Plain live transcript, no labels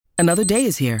Another day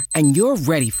is here, and you're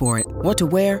ready for it. What to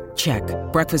wear? Check.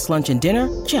 Breakfast, lunch, and dinner?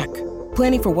 Check.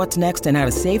 Planning for what's next and how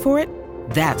to save for it?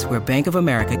 That's where Bank of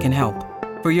America can help.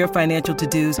 For your financial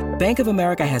to-dos, Bank of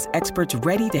America has experts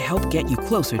ready to help get you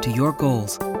closer to your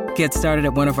goals. Get started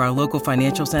at one of our local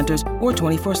financial centers or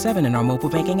 24/7 in our mobile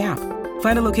banking app.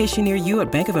 Find a location near you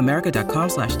at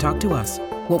bankofamerica.com/talktous.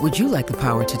 What would you like the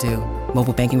power to do?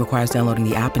 Mobile banking requires downloading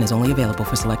the app and is only available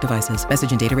for select devices.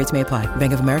 Message and data rates may apply.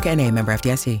 Bank of America N.A., member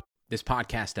FDIC. This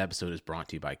podcast episode is brought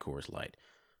to you by Coors Light.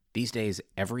 These days,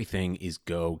 everything is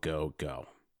go, go, go.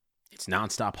 It's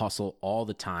nonstop hustle all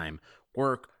the time.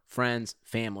 Work, friends,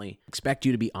 family, expect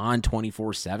you to be on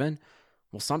 24/7.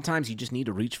 Well, sometimes you just need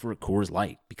to reach for a Coors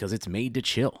Light because it's made to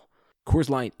chill. Coors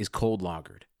Light is cold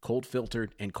lagered, cold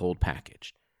filtered, and cold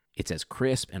packaged. It's as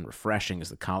crisp and refreshing as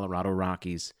the Colorado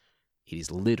Rockies. It is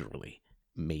literally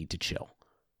made to chill.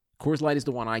 Coors Light is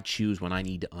the one I choose when I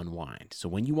need to unwind. So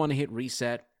when you want to hit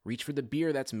reset, reach for the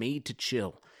beer that's made to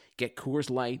chill. Get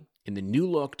Coors Light in the new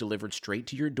look delivered straight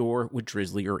to your door with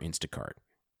Drizzly or Instacart.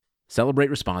 Celebrate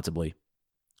responsibly.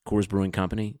 Coors Brewing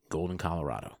Company, Golden,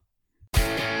 Colorado.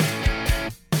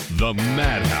 The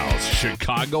Madhouse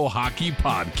Chicago Hockey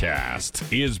Podcast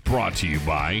is brought to you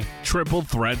by Triple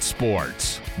Threat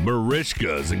Sports,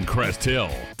 Marishka's in Crest Hill,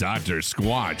 Dr.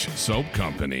 Squatch Soap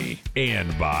Company,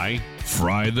 and by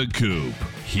Fry the Coop.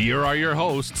 Here are your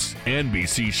hosts,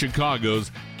 NBC Chicago's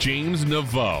James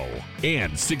Naveau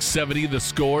and 670 The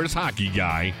Score's hockey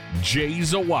guy, Jay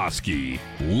Zawoski.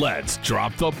 Let's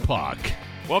drop the puck.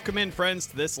 Welcome in, friends,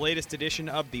 to this latest edition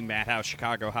of the Madhouse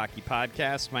Chicago Hockey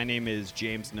Podcast. My name is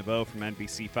James Naveau from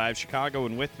NBC5 Chicago,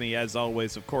 and with me, as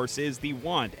always, of course, is the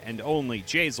one and only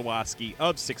Jay Zawoski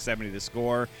of 670 The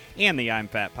Score and the I'm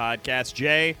Fat Podcast.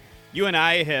 Jay, you and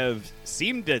I have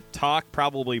seemed to talk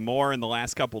probably more in the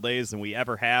last couple days than we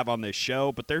ever have on this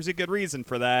show, but there's a good reason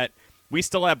for that. We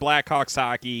still have Blackhawks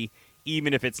hockey,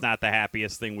 even if it's not the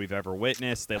happiest thing we've ever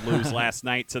witnessed. They lose last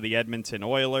night to the Edmonton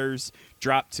Oilers,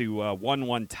 dropped to a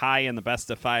 1-1 tie in the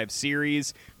best-of-5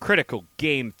 series. Critical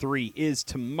Game 3 is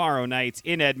tomorrow night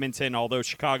in Edmonton, although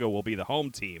Chicago will be the home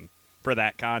team for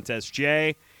that contest.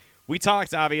 Jay, we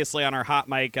talked, obviously, on our Hot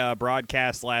Mic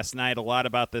broadcast last night a lot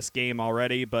about this game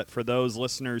already, but for those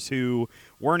listeners who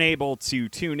weren't able to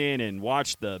tune in and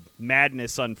watch the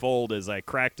madness unfold as I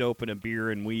cracked open a beer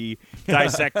and we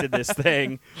dissected this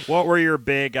thing, what were your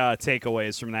big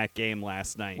takeaways from that game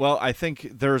last night? Well, I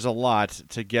think there's a lot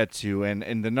to get to,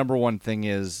 and the number one thing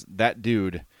is that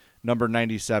dude, number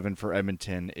 97 for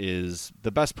Edmonton, is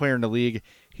the best player in the league.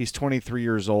 He's 23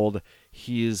 years old.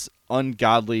 He's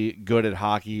ungodly good at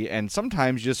hockey, and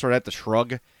sometimes you just sort of have to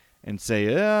shrug and say,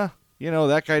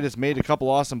 that guy just made a couple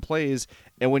awesome plays,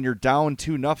 and when you're down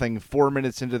 2-0 4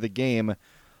 minutes into the game,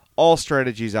 all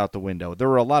strategies out the window. There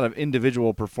were a lot of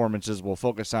individual performances we'll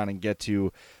focus on and get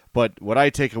to, but what I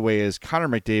take away is Connor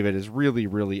McDavid is really,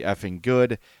 really effing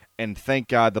good, and thank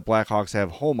God the Blackhawks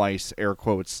have home ice, air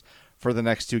quotes, for the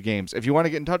next two games. If you want to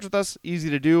get in touch with us,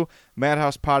 easy to do,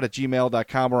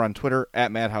 madhousepod@gmail.com, or on Twitter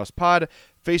 @madhousepod.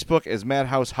 Facebook is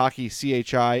Madhouse Hockey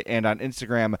CHI, and on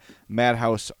Instagram,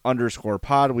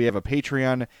 Madhouse_pod. We have a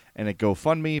Patreon and a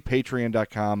GoFundMe,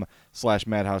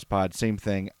 patreon.com/madhousepod. Same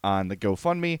thing on the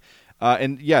GoFundMe.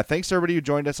 And yeah, thanks to everybody who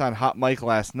joined us on Hot Mic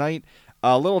last night.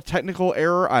 A little technical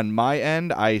error on my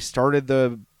end. I started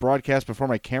the broadcast before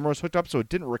my camera was hooked up, so it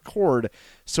didn't record,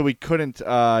 so we couldn't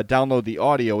download the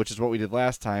audio, which is what we did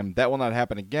last time. That will not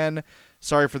happen again.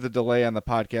 Sorry for the delay on the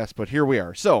podcast, but here we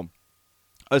are. So,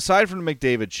 aside from the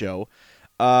McDavid show,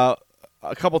 a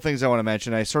couple things I want to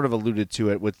mention. I sort of alluded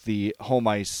to it with the home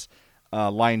ice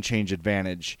line change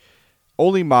advantage.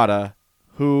 Olli Maatta,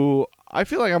 who I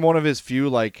feel like I'm one of his few,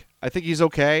 I think he's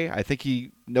okay. I think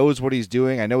he knows what he's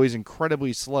doing. I know he's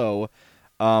incredibly slow,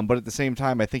 but at the same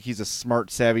time, I think he's a smart,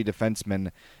 savvy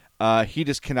defenseman. He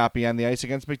just cannot be on the ice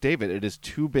against McDavid. It is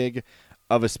too big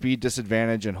of a speed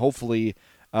disadvantage, and hopefully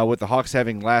with the Hawks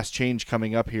having last change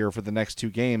coming up here for the next two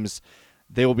games,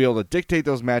 they will be able to dictate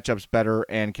those matchups better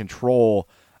and control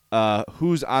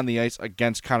who's on the ice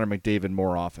against Connor McDavid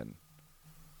more often.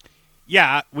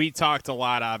 Yeah, we talked a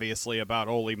lot, obviously, about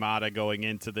Olli Maatta going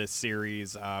into this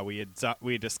series.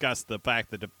 We discussed the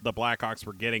fact that the Blackhawks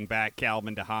were getting back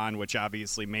Calvin DeHaan, which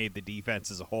obviously made the defense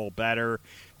as a whole better.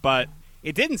 But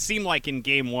it didn't seem like in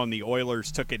Game 1 the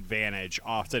Oilers took advantage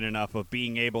often enough of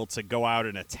being able to go out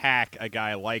and attack a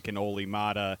guy like an Olli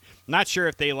Maatta. Not sure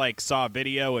if they saw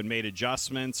video and made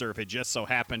adjustments or if it just so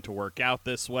happened to work out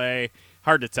this way.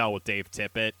 Hard to tell with Dave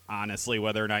Tippett, honestly,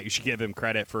 whether or not you should give him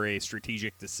credit for a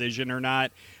strategic decision or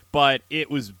not. but it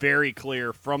was very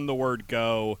clear from the word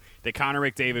go that Connor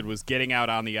McDavid was getting out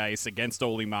on the ice against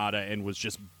Olli Mata and was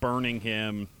just burning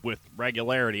him with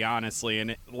regularity, honestly.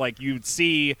 And like you'd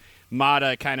see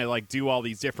Mata kind of like do all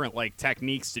these different like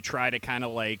techniques to try to kind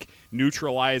of like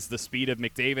neutralize the speed of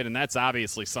McDavid, and that's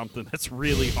obviously something that's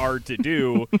really hard to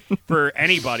do for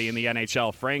anybody in the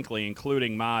NHL, frankly,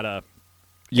 including Mata.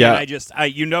 Yeah,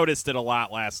 and you noticed it a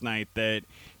lot last night that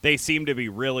they seem to be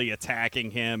really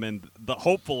attacking him, and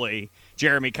hopefully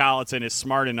Jeremy Colliton is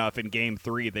smart enough in Game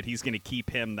 3 that he's going to keep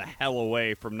him the hell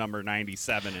away from number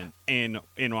 97 in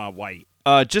white.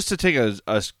 Just to take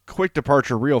a quick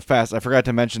departure real fast, I forgot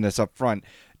to mention this up front.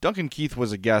 Duncan Keith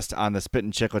was a guest on the Spit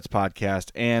and Chicklets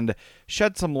podcast and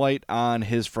shed some light on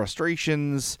his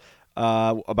frustrations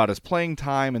about his playing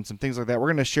time and some things like that. We're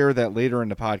going to share that later in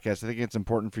the podcast. I think it's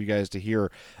important for you guys to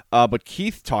hear. But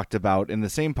Keith talked about in the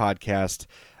same podcast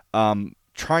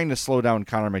trying to slow down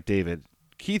Connor McDavid.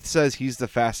 Keith says he's the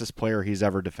fastest player he's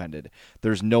ever defended.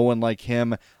 There's no one like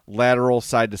him. Lateral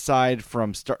side to side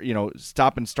from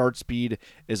stop and start speed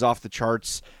is off the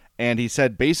charts. And he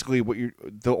said basically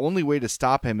the only way to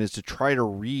stop him is to try to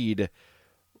read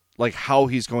like how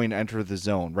he's going to enter the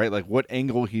zone, right? Like what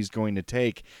angle he's going to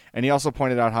take. And he also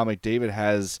pointed out how McDavid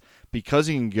has, because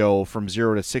he can go from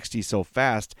 0 to 60 so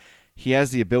fast, he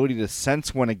has the ability to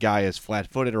sense when a guy is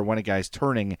flat-footed or when a guy's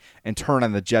turning and turn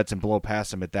on the jets and blow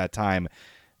past him at that time.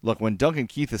 Look, when Duncan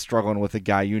Keith is struggling with a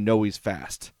guy, you know he's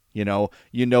fast. You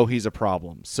know he's a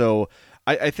problem. So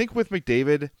I think with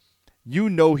McDavid, you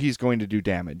know he's going to do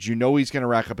damage. You know he's going to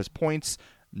rack up his points.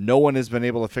 No one has been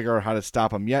able to figure out how to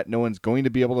stop him yet. No one's going to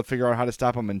be able to figure out how to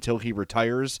stop him until he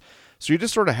retires. So you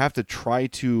just sort of have to try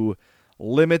to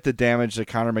limit the damage that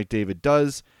Connor McDavid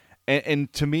does.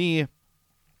 And to me,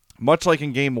 much like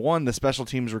in Game 1, the special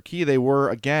teams were key. They were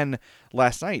again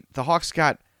last night. The Hawks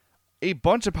got a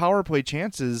bunch of power play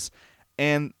chances,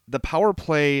 and the power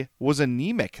play was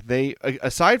anemic. They,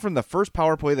 aside from the first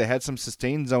power play, they had some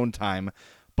sustained zone time,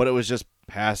 but it was just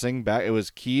passing back. It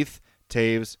was Keith,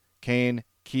 Taves, Kane,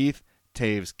 Keith,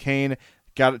 Taves, Kane.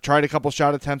 Tried a couple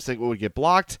shot attempts that would get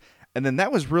blocked, and then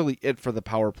that was really it for the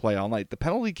power play all night. The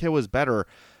penalty kill was better,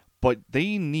 but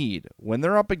they need, when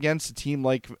they're up against a team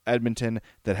like Edmonton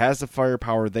that has the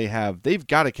firepower they've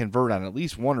got to convert on at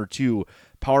least 1 or 2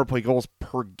 power play goals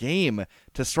per game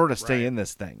to sort of stay in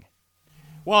this thing.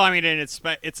 Well, I mean, and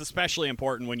it's especially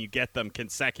important when you get them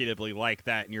consecutively like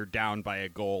that and you're down by a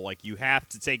goal. Like, you have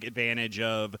to take advantage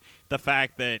of the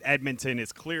fact that Edmonton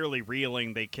is clearly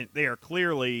reeling. They are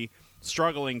clearly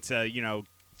struggling to,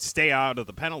 stay out of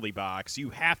the penalty box. You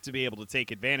have to be able to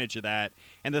take advantage of that.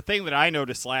 And the thing that I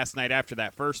noticed last night after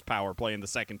that first power play in the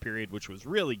second period, which was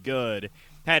really good,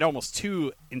 had almost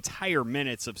 2 entire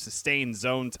minutes of sustained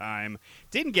zone time.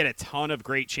 Didn't get a ton of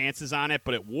great chances on it,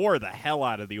 but it wore the hell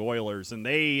out of the Oilers, and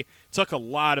they took a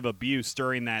lot of abuse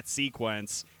during that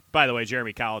sequence. By the way,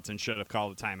 Jeremy Colliton should have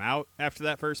called a timeout after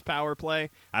that first power play.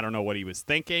 I don't know what he was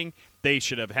thinking. They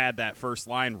should have had that first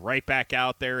line right back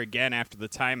out there again after the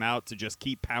timeout to just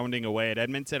keep pounding away at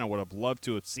Edmonton. I would have loved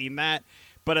to have seen that.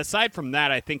 But aside from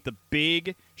that, I think the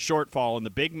big shortfall and the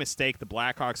big mistake the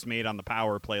Blackhawks made on the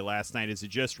power play last night is it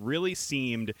just really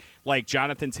seemed like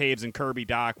Jonathan Taves and Kirby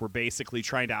Dach were basically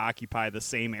trying to occupy the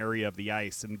same area of the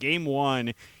ice. In Game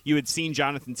 1, you had seen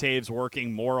Jonathan Taves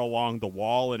working more along the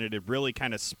wall, and it had really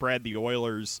kind of spread the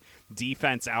Oilers'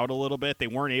 defense out a little bit. They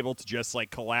weren't able to just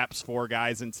collapse 4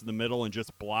 guys into the middle and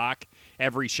just block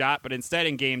every shot. But instead,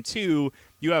 in Game 2,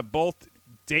 you have both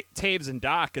Taves and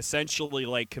Dach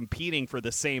essentially competing for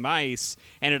the same ice,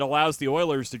 and it allows the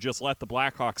Oilers to just let the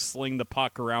Blackhawks sling the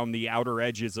puck around the outer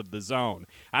edges of the zone.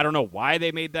 I don't know why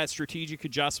they made that strategic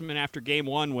adjustment after Game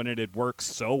 1 when it had worked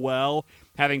so well,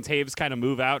 having Taves kind of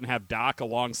move out and have Dach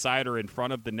alongside or in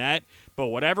front of the net, but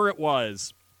whatever it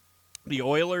was, the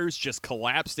Oilers just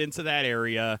collapsed into that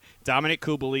area. Dominik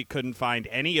Kubalik couldn't find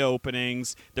any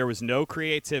openings. There was no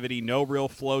creativity, no real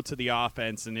flow to the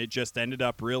offense, and it just ended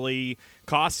up really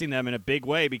costing them in a big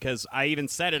way because I even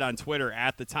said it on Twitter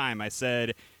at the time. I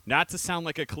said, not to sound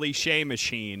like a cliche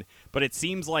machine, but it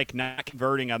seems like not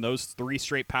converting on those 3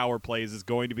 straight power plays is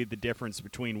going to be the difference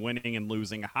between winning and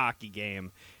losing a hockey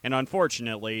game. And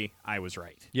unfortunately, I was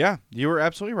right. Yeah, you were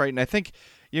absolutely right. And I think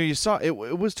you saw it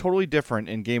was totally different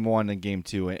in Game 1 and Game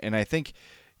 2. And I think,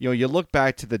 you look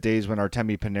back to the days when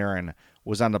Artemi Panarin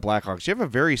was on the Blackhawks. You have a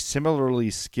very similarly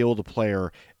skilled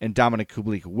player in Dominik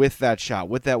Kubalik with that shot,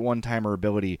 with that one-timer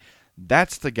ability.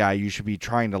 That's the guy you should be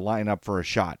trying to line up for a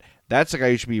shot. That's the guy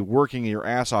you should be working your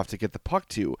ass off to get the puck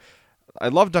to. I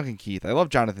love Duncan Keith. I love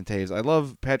Jonathan Toews. I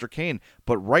love Patrick Kane.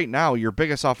 But right now, your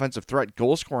biggest offensive threat,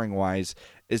 goal-scoring-wise,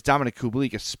 is Dominic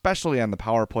Kubalik, especially on the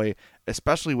power play,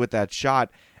 especially with that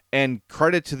shot. And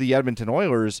credit to the Edmonton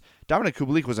Oilers, Dominic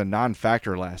Kubalik was a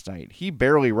non-factor last night. He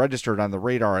barely registered on the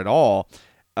radar at all.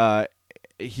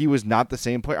 He was not the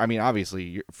same player. I mean,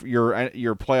 obviously,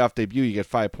 your playoff debut, you get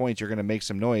 5 points, you're going to make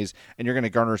some noise, and you're going to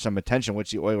garner some attention,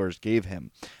 which the Oilers gave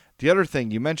him. The other thing,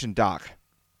 you mentioned Doc.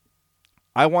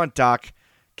 I want Doc,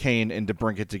 Kane, and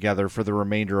DeBrincat together for the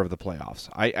remainder of the playoffs.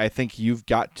 I think you've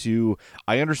got to...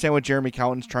 I understand what Jeremy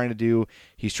Colliton's trying to do.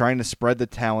 He's trying to spread the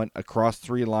talent across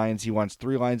 3 lines. He wants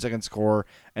 3 lines that can score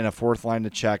and a 4th line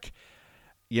to check.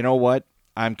 You know what?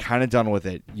 I'm kind of done with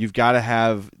it. You've got to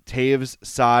have Toews,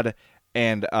 Saad,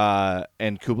 and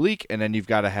Kubalik, and then you've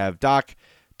got to have Doc,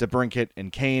 DeBrincat,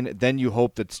 and Kane. Then you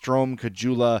hope that Strome,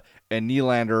 Kajula, and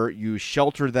Nylander, you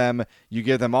shelter them, you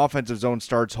give them offensive zone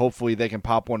starts, hopefully they can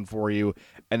pop one for you,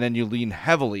 and then you lean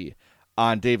heavily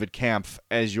on David Kampf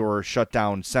as your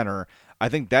shutdown center. I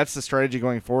think that's the strategy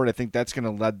going forward. I think that's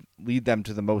going to lead them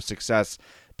to the most success,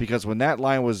 because when that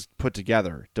line was put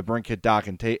together, DeBrincat, Doc,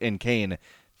 and Kane,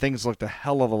 things looked a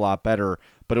hell of a lot better,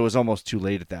 but it was almost too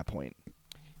late at that point.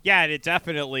 Yeah, and it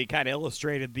definitely kind of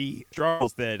illustrated the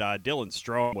struggles that Dylan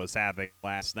Strome was having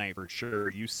last night for sure.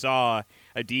 You saw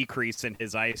a decrease in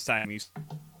his ice time. You saw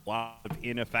a lot of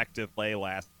ineffective play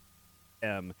last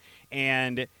time.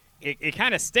 And it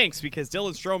kind of stinks because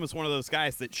Dylan Strome is one of those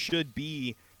guys that should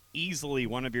be easily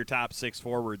one of your top 6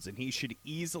 forwards, and he should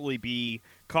easily be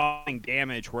causing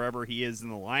damage wherever he is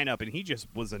in the lineup, and he just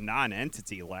was a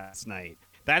non-entity last night.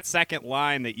 That second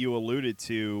line that you alluded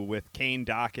to with Kane,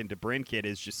 Doc, and DeBrincat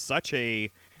is just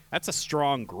that's a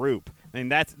strong group. I mean,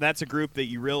 that's a group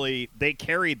that they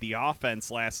carried the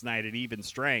offense last night at even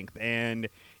strength, and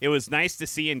it was nice to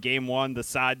see in Game 1 the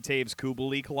Saad, Toews,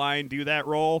 Kubalik line do that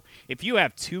role. If you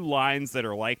have 2 lines that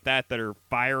are like that are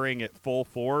firing at full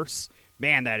force,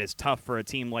 man, that is tough for a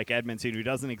team like Edmonton, who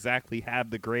doesn't exactly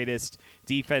have the greatest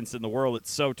defense in the world.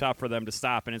 It's so tough for them to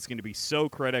stop, and it's going to be so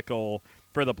critical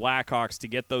for the Blackhawks to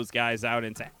get those guys out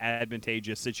into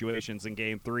advantageous situations in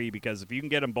Game 3, because if you can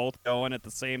get them both going at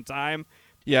the same time.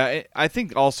 Yeah, I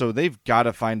think also they've got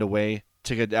to find a way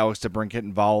to get Alex DeBrincat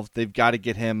involved. They've got to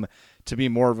get him to be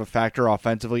more of a factor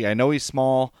offensively. I know he's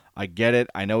small. I get it.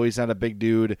 I know he's not a big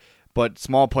dude. But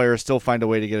small players still find a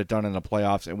way to get it done in the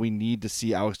playoffs, and we need to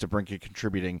see Alex DeBrincat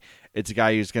contributing. It's a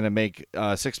guy who's going to make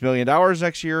 $6 million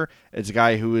next year. It's a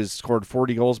guy who has scored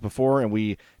 40 goals before, and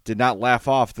we did not laugh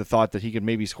off the thought that he could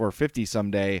maybe score 50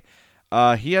 someday.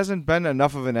 He hasn't been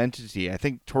enough of an entity. I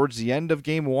think towards the end of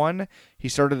Game 1, he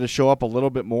started to show up a little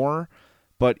bit more.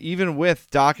 But even with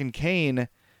Doc and Kane,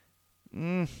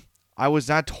 I was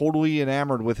not totally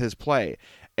enamored with his play.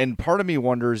 And part of me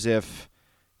wonders if,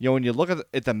 when you look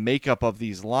at the makeup of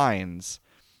these lines,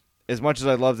 as much as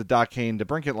I love the Doc Kane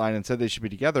DeBrincat line and said they should be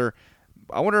together,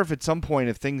 I wonder if at some point,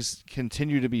 if things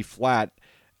continue to be flat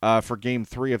for Game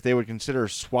 3, if they would consider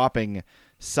swapping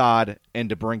Saad and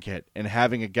DeBrincat and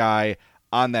having a guy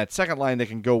on that second line that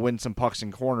can go win some pucks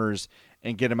in corners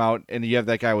and get him out, and you have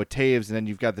that guy with Toews, and then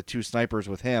you've got the 2 snipers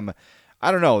with him.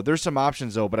 I don't know. There's some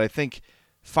options, though, but I think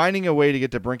finding a way to get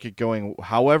DeBrincat going,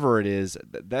 however it is,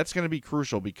 that's going to be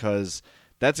crucial, because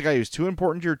that's a guy who's too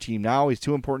important to your team now. He's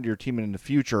too important to your team in the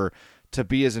future to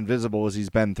be as invisible as he's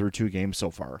been through 2 games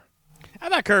so far. I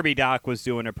thought Kirby Dach was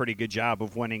doing a pretty good job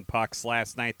of winning pucks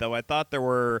last night, though. I thought there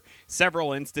were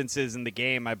several instances in the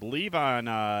game, I believe on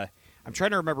I'm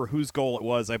trying to remember whose goal it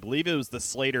was. I believe it was the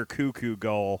Slater Cuckoo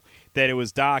goal, that it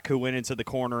was Dach who went into the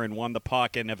corner and won the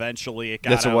puck, and eventually it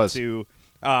got out to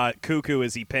Cuckoo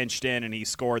as he pinched in and he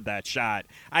scored that shot.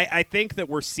 I think that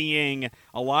we're seeing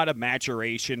a lot of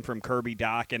maturation from Kirby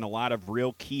Dach in a lot of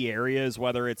real key areas,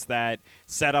 whether it's that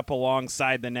setup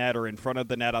alongside the net or in front of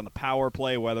the net on the power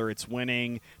play, whether it's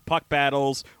winning puck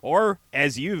battles, or,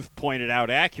 as you've pointed out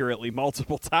accurately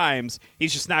multiple times,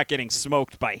 he's just not getting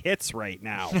smoked by hits right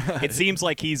now. It seems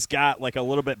like he's got like a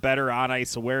little bit better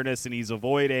on-ice awareness, and he's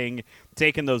avoiding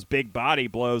taking those big body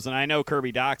blows. And I know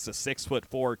Kirby Dach's a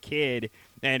 6'4" kid,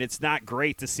 and it's not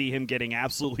great to see him getting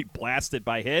absolutely blasted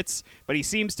by hits, but he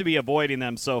seems to be avoiding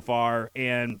them so far,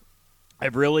 and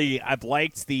I've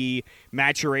liked the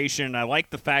maturation. I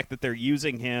like the fact that they're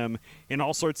using him in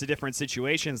all sorts of different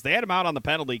situations. They had him out on the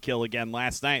penalty kill again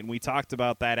last night, and we talked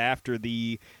about that after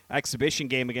the exhibition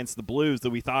game against the Blues, that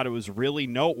we thought it was really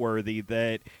noteworthy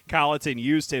that Colliton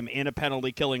used him in a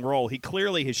penalty killing role. He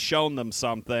clearly has shown them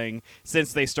something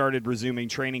since they started resuming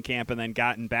training camp and then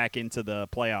gotten back into the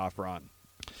playoff run.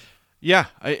 Yeah,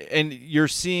 and you're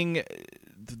seeing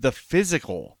the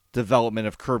physical development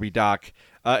of Kirby Dach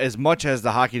as much as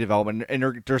the hockey development,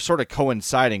 and they're sort of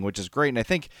coinciding, which is great. And I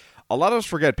think a lot of us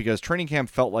forget, because training camp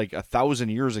felt like 1,000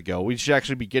 years ago. We should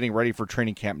actually be getting ready for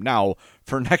training camp now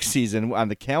for next season on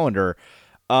the calendar.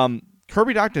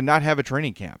 Kirby Dach did not have a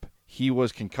training camp. He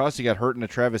was concussed. He got hurt in the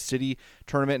Traverse City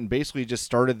tournament and basically just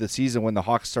started the season when the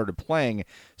Hawks started playing,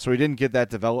 so he didn't get that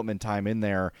development time in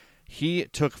there. He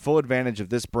took full advantage of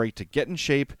this break to get in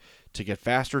shape, to get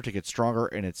faster, to get stronger,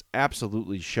 and it's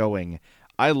absolutely showing.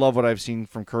 I love what I've seen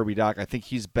from Kirby Dach. I think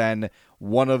he's been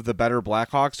one of the better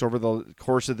Blackhawks over the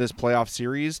course of this playoff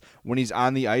series. When he's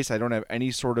on the ice, I don't have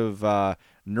any sort of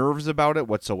nerves about it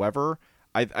whatsoever.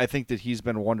 I think that he's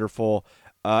been wonderful.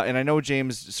 And I know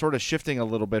James sort of shifting a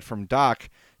little bit from Dach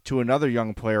to another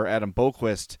young player, Adam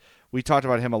Boqvist. We talked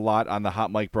about him a lot on the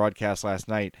Hot Mic broadcast last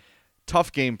night.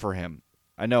 Tough game for him.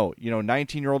 I know,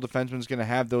 19-year-old defenseman's going to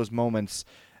have those moments.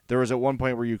 There was at one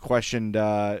point where you questioned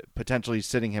potentially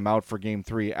sitting him out for Game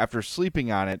 3. After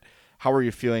sleeping on it, how are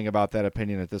you feeling about that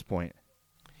opinion at this point?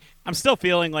 I'm still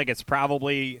feeling like it's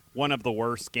probably one of the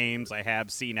worst games I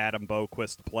have seen Adam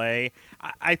Boqvist play.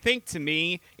 I think, to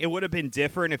me, it would have been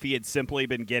different if he had simply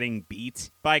been getting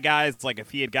beat by guys. Like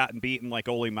if he had gotten beaten like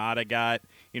Ole Mata got,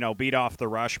 beat off the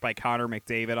rush by Connor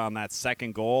McDavid on that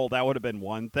second goal. That would have been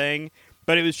one thing.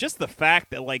 But it was just the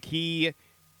fact that he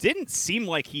didn't seem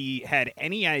like he had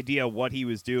any idea what he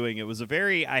was doing. It was a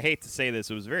very, I hate to say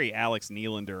this, it was very Alex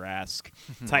Nylander-esque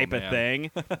type of thing,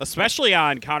 especially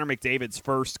on Connor McDavid's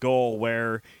first goal,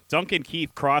 where Duncan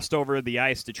Keith crossed over the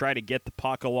ice to try to get the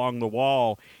puck along the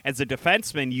wall. As a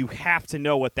defenseman, you have to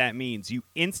know what that means. You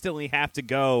instantly have to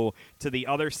go to the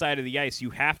other side of the ice.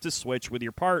 You have to switch with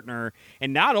your partner.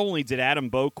 And not only did Adam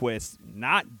Boqvist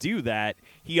not do that,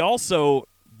 he also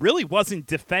really wasn't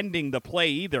defending the play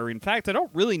either. In fact, I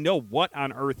don't really know what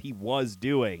on earth he was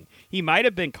doing. He might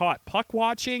have been caught puck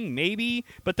watching, maybe,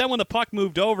 but then when the puck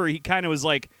moved over, he kind of was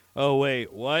like, oh,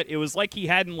 wait, what? It was like he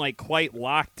hadn't quite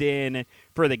locked in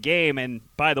for the game. And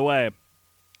by the way,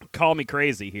 call me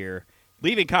crazy here,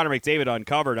 leaving Connor McDavid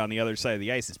uncovered on the other side of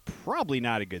the ice is probably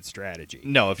not a good strategy.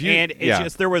 No,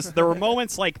 just there were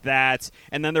moments like that,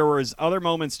 and then there was other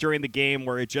moments during the game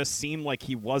where it just seemed like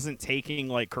he wasn't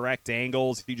taking correct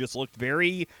angles. He just looked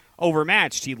very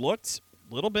overmatched. He looked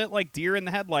a little bit like deer in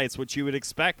the headlights, which you would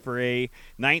expect for a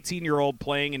 19-year-old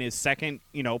playing in his second,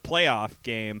 playoff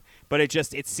game. But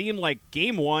it seemed like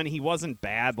game one he wasn't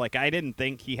bad. I didn't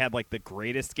think he had the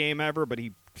greatest game ever, but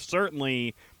he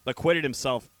certainly acquitted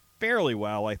himself fairly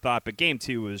well, I thought, but game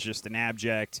two was just an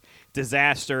abject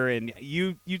disaster. And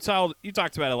you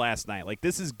talked about it last night.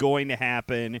 This is going to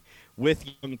happen with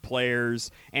young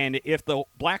players, and if the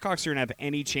Blackhawks are going to have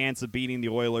any chance of beating the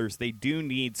Oilers, they do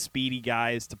need speedy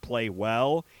guys to play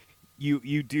well.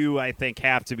 You do, I think,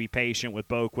 have to be patient with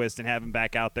Boqvist and have him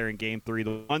back out there in game three.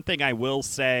 The one thing I will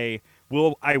say,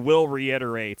 I will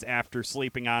reiterate after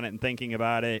sleeping on it and thinking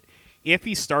about it, if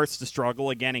he starts to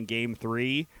struggle again in game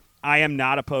three, I am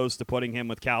not opposed to putting him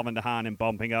with Calvin DeHaan and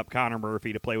bumping up Connor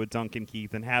Murphy to play with Duncan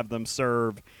Keith and have them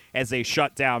serve as a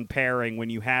shutdown pairing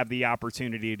when you have the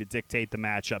opportunity to dictate the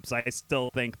matchups. I still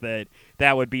think that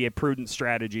would be a prudent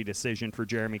strategy decision for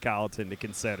Jeremy Colleton to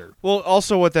consider. Well,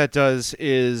 also what that does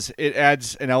is it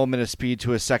adds an element of speed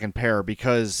to a second pair,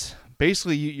 because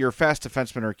basically your fast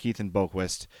defensemen are Keith and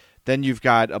Boqvist. Then you've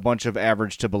got a bunch of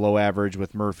average to below average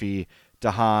with Murphy,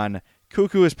 DeHaan.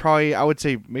 Cuckoo is probably, I would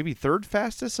say, maybe third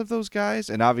fastest of those guys.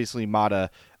 And obviously Mata,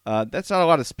 that's not a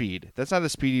lot of speed. That's not a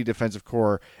speedy defensive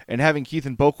core. And having Keith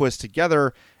and Boqvist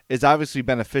together is obviously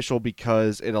beneficial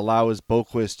because it allows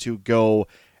Boqvist to go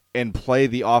and play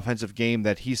the offensive game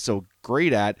that he's so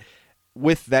great at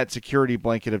with that security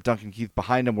blanket of Duncan Keith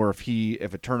behind him, where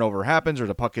if a turnover happens or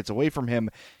the puck gets away from him,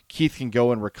 Keith can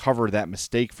go and recover that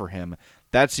mistake for him.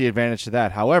 That's the advantage to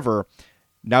that. However,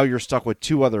 now you're stuck with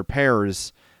two other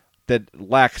pairs that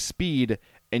lack speed,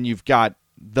 and you've got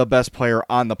the best player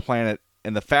on the planet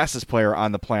and the fastest player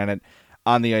on the planet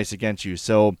on the ice against you.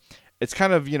 So it's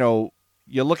kind of, you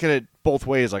look at it both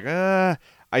ways, I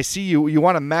see you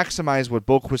want to maximize what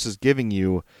Boqvist is giving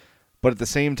you, but at the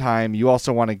same time, you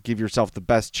also want to give yourself the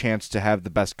best chance to have the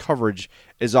best coverage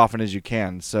as often as you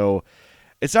can. So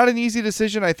it's not an easy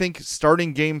decision. I think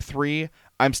starting game 3,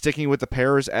 I'm sticking with the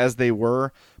pairs as they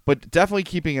were, but definitely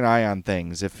keeping an eye on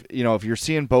things. If you're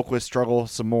seeing Boqvist struggle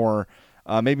some more,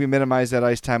 maybe minimize that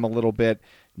ice time a little bit,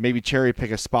 maybe cherry pick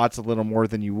his spots a little more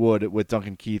than you would with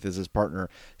Duncan Keith as his partner.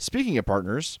 Speaking of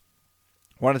partners,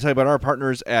 I want to tell you about our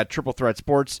partners at Triple Threat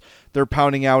Sports. They're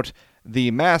pounding out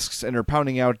the masks and they're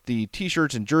pounding out the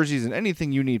t-shirts and jerseys and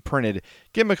anything you need printed.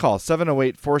 Give them a call,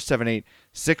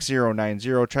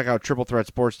 708-478-6090. Check out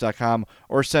triplethreatsports.com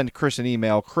or send Chris an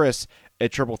email, Chris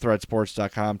at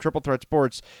triplethreatsports.com. Triple Threat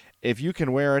Sports, if you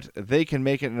can wear it, they can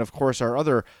make it. And, of course, our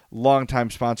other longtime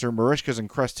sponsor, Marishka's in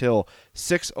Crest Hill,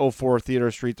 604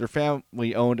 Theater Street. They're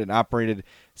family-owned and operated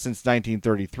since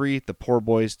 1933. The poor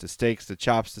boys, the steaks, the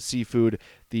chops, the seafood,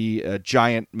 the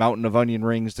giant mountain of onion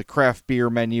rings, the craft beer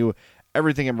menu,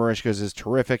 everything at Marishka's is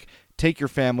terrific. Take your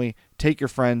family, take your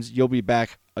friends. You'll be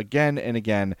back again and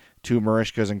again to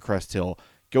Marishka's in Crest Hill.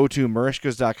 Go to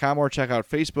marishkas.com or check out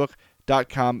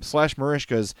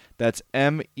facebook.com/Marishkas. That's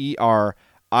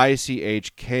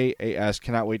MERICHKAS.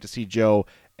 Cannot wait to see Joe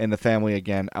and the family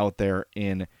again out there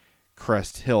in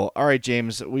Crest Hill. All right,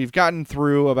 James, we've gotten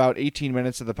through about 18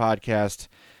 minutes of the podcast.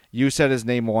 You said his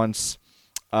name once.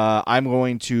 I'm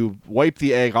going to wipe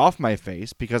the egg off my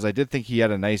face because I did think he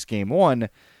had a nice game one.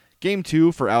 Game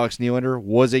two for Alex Nylander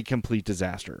was a complete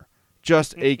disaster.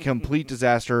 Just a complete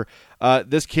disaster.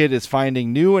 This kid is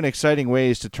finding new and exciting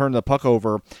ways to turn the puck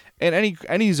over in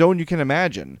any zone you can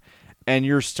imagine. And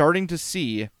you're starting to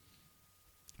see,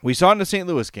 we saw it in the St.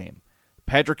 Louis game,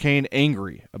 Patrick Kane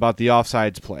angry about the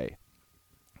offsides play.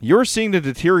 You're seeing the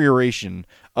deterioration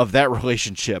of that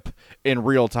relationship in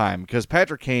real time because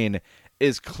Patrick Kane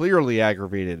is clearly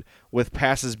aggravated with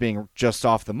passes being just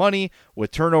off the money, with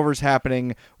turnovers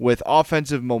happening, with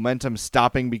offensive momentum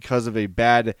stopping because of a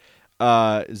bad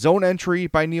zone entry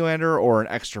by Nylander or an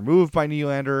extra move by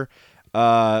Nylander.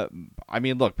 I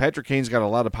mean, look, Patrick Kane's got a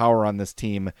lot of power on this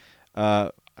team.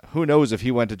 Who knows if he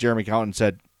went to Jeremy Count and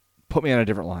said, put me on a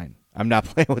different line. I'm not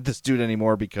playing with this dude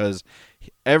anymore because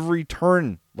every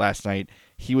turn last night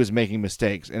he was making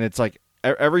mistakes. And it's like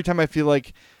every time I feel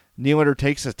like Nylander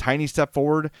takes a tiny step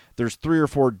forward, there's 3 or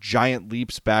 4 giant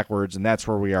leaps backwards, and that's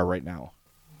where we are right now.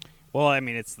 Well, I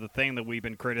mean, it's the thing that we've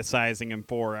been criticizing him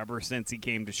for ever since he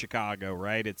came to Chicago,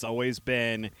 right? It's always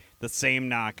been the same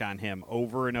knock on him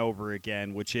over and over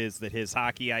again, which is that his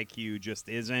hockey IQ just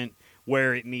isn't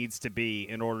where it needs to be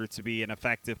in order to be an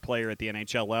effective player at the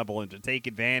NHL level and to take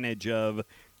advantage of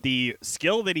the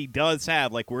skill that he does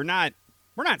have. Like, we're not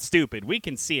stupid. We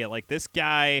can see it. Like, this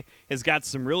guy has got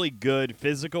some really good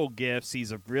physical gifts.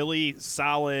 He's a really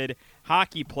solid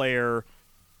hockey player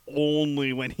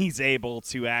only when he's able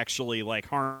to actually, like,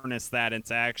 harness that and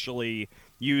to actually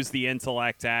use the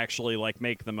intellect to actually, like,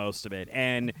 make the most of it.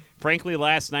 And, frankly,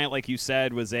 last night, like you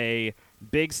said, was a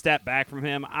big step back from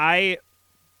him. I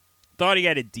thought he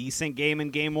had a decent game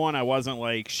in game one. I wasn't,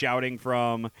 like, shouting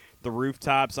from the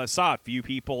rooftops. I saw a few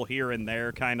people here and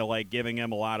there kind of, like, giving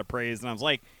him a lot of praise, and I was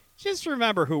like, just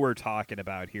remember who we're talking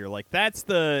about here. Like, that's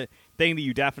the thing that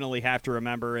you definitely have to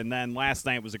remember. And then last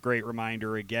night was a great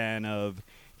reminder again of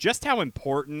just how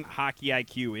important hockey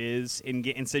IQ is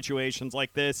in situations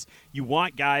like this. You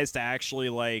want guys to actually,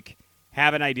 like,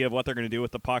 have an idea of what they're going to do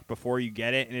with the puck before you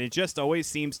get it, and it just always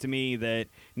seems to me that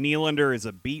Nylander is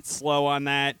a beat slow on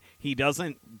that. He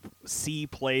doesn't see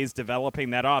plays developing.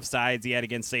 That offsides he had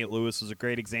against St. Louis was a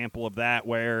great example of that,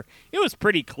 where it was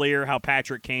pretty clear how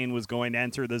Patrick Kane was going to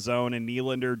enter the zone, and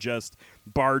Nylander just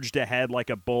barged ahead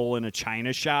like a bull in a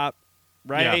china shop.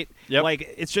 Right? Yeah. Yep.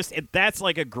 Like, it's just that's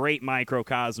like a great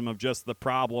microcosm of just the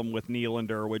problem with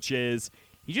Nylander, which is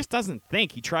he just doesn't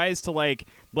think. He tries to, like,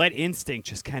 let instinct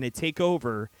just kind of take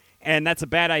over, and that's a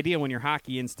bad idea when your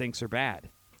hockey instincts are bad.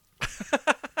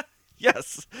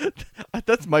 Yes,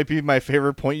 that might be my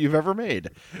favorite point you've ever made.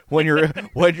 When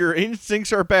your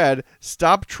instincts are bad,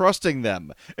 stop trusting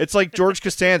them. It's like George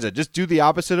Costanza. Just do the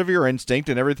opposite of your instinct,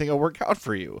 and everything will work out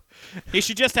for you. He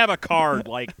should just have a card,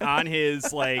 like, on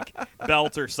his, like,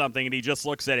 belt or something, and he just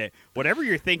looks at it. Whatever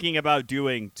you're thinking about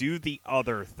doing, do the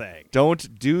other thing.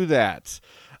 Don't do that.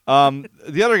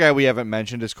 The other guy we haven't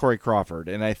mentioned is Corey Crawford,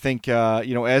 and I think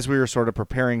as we were sort of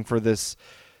preparing for this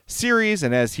series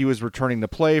and as he was returning to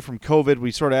play from COVID, we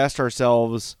sort of asked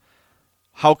ourselves,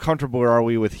 how comfortable are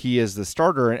we with he as the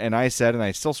starter? And I said, and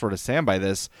I still sort of stand by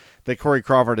this, that Corey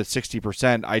Crawford at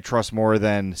 60% I trust more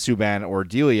than Subban or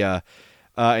Delia,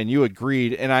 and you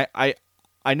agreed. And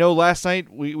I know last night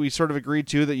we sort of agreed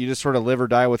too that you just sort of live or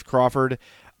die with Crawford.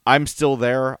 I'm still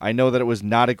there. I know that it was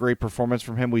not a great performance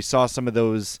from him. We saw some of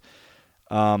those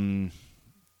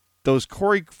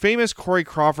famous Corey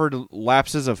Crawford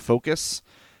lapses of focus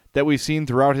that we've seen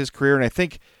throughout his career. And I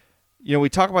think, we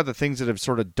talk about the things that have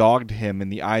sort of dogged him in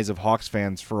the eyes of Hawks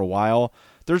fans for a while.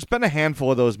 There's been a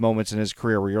handful of those moments in his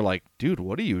career where you're like, dude,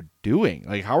 what are you doing?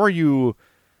 Like, where are you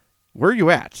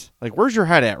at? Like, where's your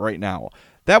head at right now?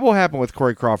 That will happen with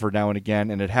Corey Crawford now and again,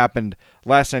 and it happened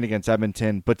last night against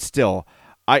Edmonton, but still,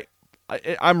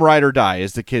 I'm ride or die,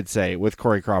 as the kids say, with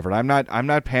Corey Crawford. I'm not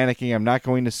panicking. I'm not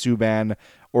going to Subban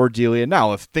or Delia.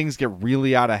 Now, if things get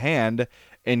really out of hand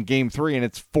in Game 3 and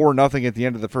it's 4-0 at the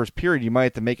end of the first period, you might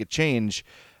have to make a change.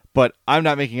 but I'm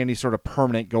not making any sort of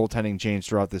permanent goaltending change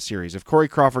throughout this series. If Corey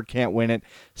Crawford can't win it,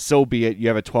 so be it. You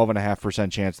have a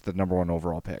 12.5% chance at the number 1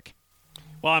 overall pick.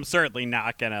 Well, I'm certainly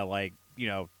not going to,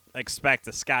 expect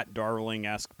a Scott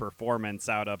Darling-esque performance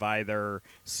out of either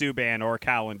Subban or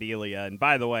Colin Delia. And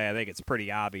by the way, I think it's pretty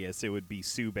obvious it would be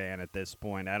Subban at this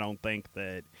point. I don't think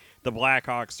that the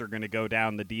Blackhawks are going to go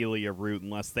down the Delia route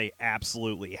unless they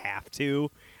absolutely have to.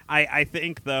 I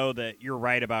think, though, that you're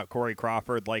right about Corey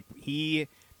Crawford.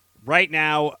 Right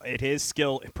now, at his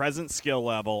present skill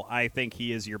level, I think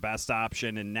he is your best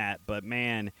option in net. But,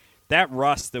 man, that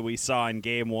rust that we saw in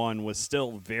Game 1 was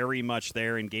still very much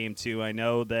there in Game 2. I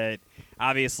know that,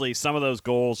 obviously, some of those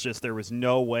goals, there was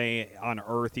no way on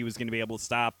earth he was going to be able to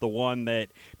stop. The one that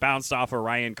bounced off of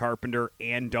Ryan Carpenter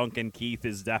and Duncan Keith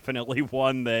is definitely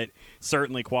one that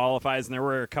certainly qualifies, and there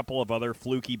were a couple of other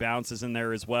fluky bounces in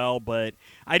there as well. But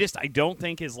I don't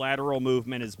think his lateral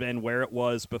movement has been where it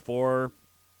was before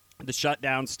the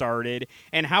shutdown started.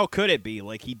 And how could it be?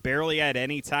 He barely had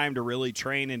any time to really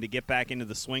train and to get back into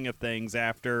the swing of things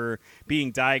after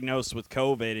being diagnosed with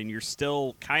COVID, and you're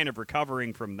still kind of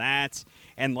recovering from that.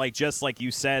 And just like you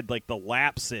said, the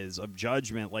lapses of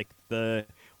judgment, the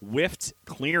whiffed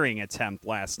clearing attempt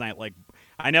last night,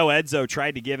 I know Edzo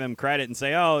tried to give him credit and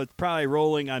say, oh, it's probably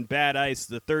rolling on bad ice,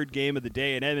 the third game of the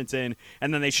day in Edmonton,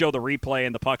 and then they show the replay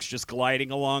and the puck's just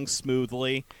gliding along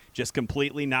smoothly, just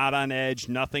completely not on edge,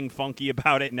 nothing funky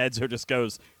about it, and Edzo just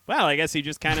goes, well, I guess he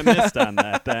just kind of missed on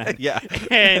that then. Yeah.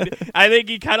 And I think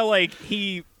he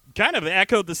kind of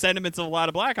echoed the sentiments of a lot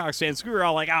of Blackhawks fans. We were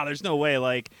all there's no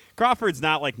way. Crawford's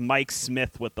not like Mike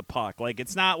Smith with the puck.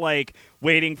 It's not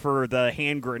waiting for the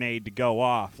hand grenade to go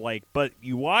off. But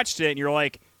you watched it and you're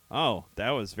like, oh,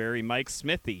 that was very Mike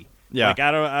Smithy. Yeah.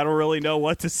 I don't really know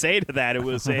what to say to that. It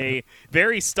was a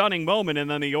very stunning moment,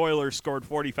 and then the Oilers scored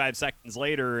 45 seconds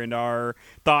later, and our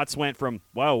thoughts went from,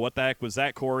 wow, what the heck was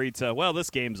that, Corey, to, well, this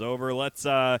game's over. Let's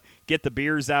get the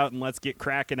beers out and let's get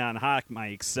cracking on hot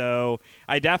mics. So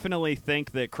I definitely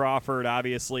think that Crawford,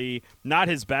 obviously, not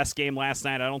his best game last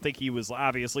night. I don't think he was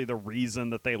obviously the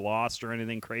reason that they lost or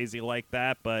anything crazy like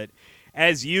that. But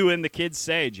as you and the kids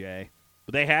say, Jay,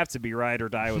 they have to be ride or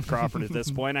die with Crawford at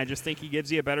this point. I just think he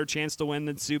gives you a better chance to win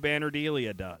than Subban or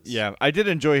Delia does. Yeah, I did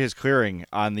enjoy his clearing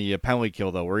on the penalty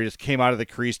kill, though, where he just came out of the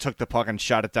crease, took the puck, and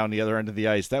shot it down the other end of the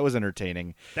ice. That was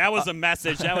entertaining. That was a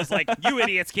message. That was you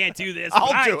idiots can't do this.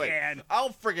 I'll do can. it. I'll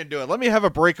friggin' do it. Let me have a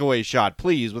breakaway shot,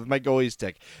 please, with my goalie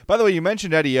stick. By the way, you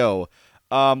mentioned Eddie O.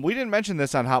 We didn't mention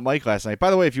this on Hot Mic last night.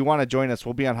 By the way, if you want to join us,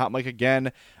 we'll be on Hot Mic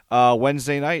again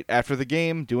Wednesday night after the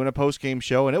game, doing a post-game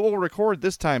show, and it will record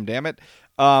this time, damn it.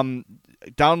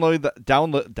 Download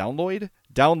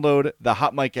the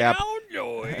Hot Mic app.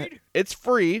 It's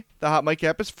free. The Hot Mic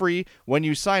app is free. When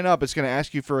you sign up, it's going to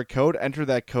ask you for a code. Enter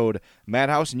that code,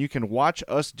 Madhouse, and you can watch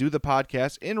us do the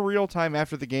podcast in real time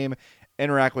after the game,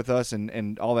 interact with us,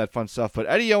 and all that fun stuff. But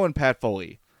Eddie O and Pat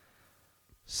Foley,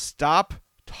 stop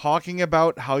talking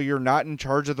about how you're not in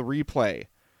charge of the replay.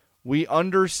 We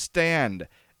understand.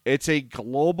 It's a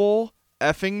global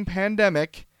effing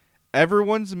pandemic.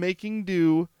 Everyone's making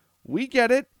do. We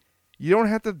get it. You don't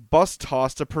have to bus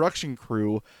toss a production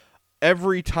crew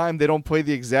every time they don't play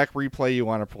the exact replay you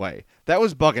want to play. That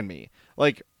was bugging me.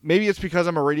 Maybe it's because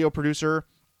I'm a radio producer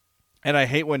and I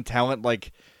hate when talent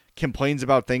complains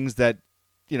about things that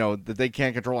that they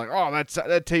can't control, oh,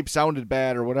 that tape sounded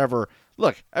bad or whatever.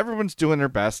 Look, everyone's doing their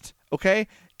best, okay?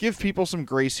 Give people some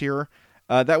grace here.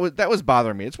 That was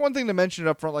bothering me. It's one thing to mention it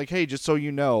up front, hey, just so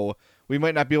you know, we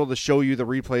might not be able to show you the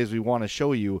replays we want to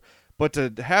show you, but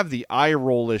to have the eye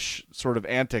roll-ish sort of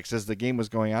antics as the game was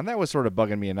going on, that was sort of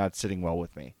bugging me and not sitting well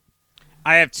with me.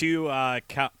 I have two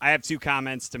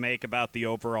comments to make about the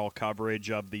overall coverage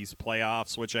of these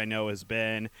playoffs, which I know has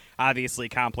been obviously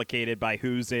complicated by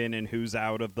who's in and who's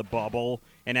out of the bubble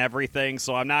and everything.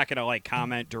 So I'm not going to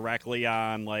comment directly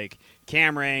on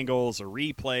camera angles or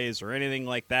replays or anything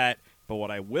like that. But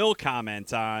what I will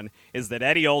comment on is that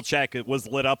Eddie Olczyk was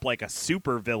lit up like a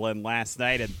supervillain last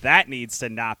night, and that needs to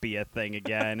not be a thing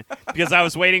again, because I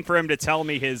was waiting for him to tell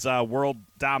me his world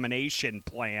domination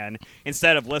plan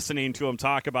instead of listening to him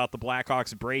talk about the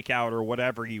Blackhawks breakout or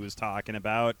whatever he was talking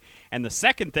about. And the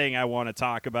second thing I want to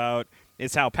talk about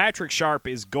is how Patrick Sharp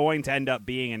is going to end up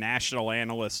being a national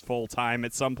analyst full-time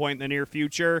at some point in the near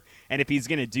future. And if he's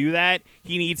going to do that,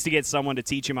 he needs to get someone to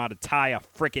teach him how to tie a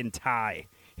frickin' tie.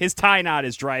 His tie knot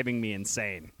is driving me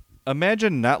insane.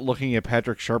 Imagine not looking at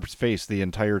Patrick Sharp's face the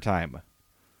entire time.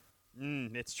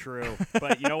 It's true.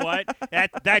 But you know what?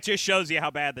 That just shows you how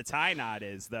bad the tie knot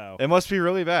is, though. It must be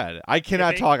really bad. I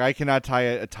cannot talk. I cannot tie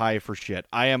a tie for shit.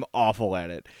 I am awful at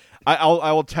it. I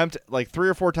will attempt 3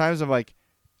 or 4 times. I'm like,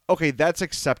 okay, that's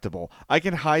acceptable. I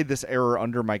can hide this error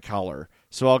under my collar,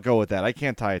 so I'll go with that. I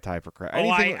can't tie a tie for crap.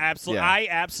 I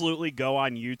absolutely go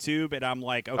on YouTube and I'm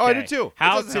like, okay, I do too.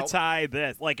 How to tie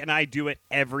this? Like, and I do it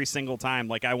every single time.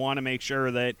 Like, I want to make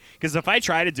sure that, because if I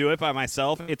try to do it by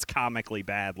myself, it's comically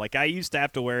bad. Like, I used to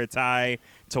have to wear a tie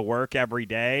to work every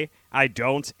day. I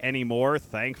don't anymore,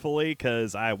 thankfully,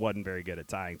 because I wasn't very good at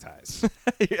tying ties.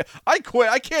 Yeah, I quit.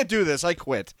 I can't do this. I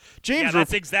quit. James, yeah,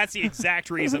 that's the exact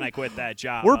reason I quit that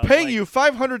job. We're paying you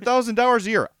 $500,000 a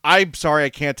year. I'm sorry, I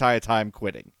can't tie a tie. I'm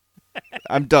quitting.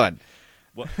 I'm done.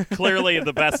 Well, clearly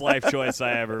the best life choice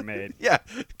I ever made. Yeah,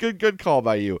 good call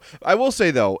by you. I will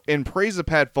say, though, in praise of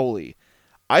Pat Foley,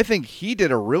 I think he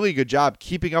did a really good job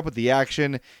keeping up with the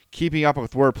action, keeping up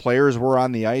with where players were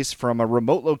on the ice from a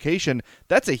remote location.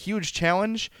 That's a huge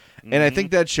challenge, and I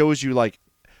think that shows you, like,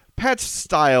 Pat's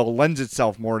style lends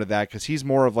itself more to that because he's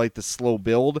more of like the slow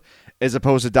build as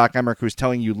opposed to Doc Emmerich, who's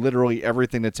telling you literally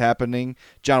everything that's happening.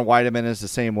 John Weideman is the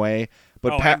same way.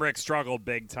 But Emmerich struggled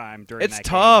big time during that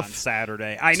tough. game on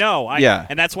Saturday. I know.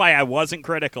 And that's why I wasn't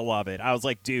critical of it. I was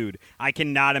like, dude, I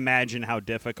cannot imagine how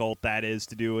difficult that is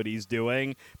to do what he's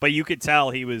doing. But you could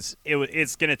tell it's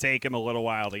going to take him a little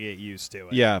while to get used to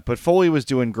it. Yeah, but Foley was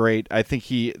doing great. I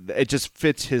think it just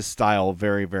fits his style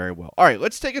very, very well. All right,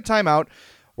 let's take a timeout.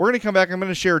 We're going to come back. I'm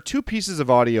going to share 2 pieces of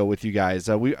audio with you guys.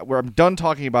 I'm done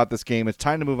talking about this game. It's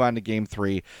time to move on to Game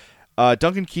 3.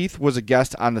 Duncan Keith was a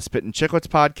guest on the Spit and Chicklets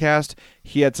podcast.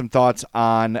 He had some thoughts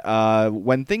on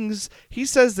he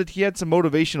says that he had some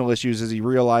motivational issues as he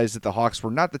realized that the Hawks were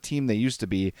not the team they used to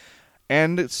be,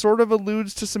 and it sort of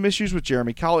alludes to some issues with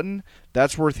Jeremy Colliton.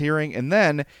 That's worth hearing. And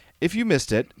then, if you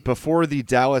missed it, before the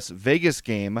Dallas-Vegas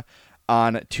game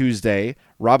on Tuesday,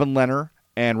 Robin Lehner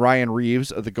and Ryan Reeves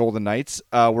of the Golden Knights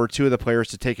were 2 of the players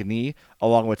to take a knee,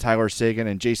 along with Tyler Seguin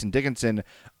and Jason Dickinson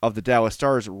of the Dallas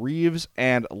Stars. Reeves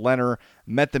and Lehner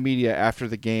met the media after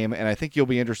the game, and I think you'll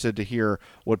be interested to hear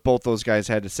what both those guys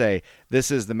had to say.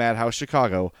 This is the Madhouse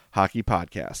Chicago Hockey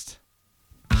Podcast.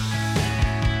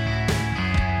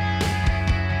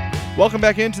 Welcome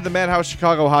back into the Madhouse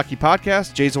Chicago Hockey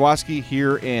Podcast. Jay Zawaski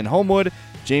here in Homewood,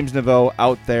 James Naveau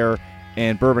out there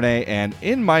and Bourbonnais, and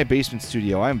in my basement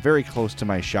studio, I'm very close to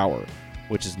my shower,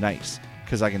 which is nice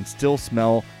because I can still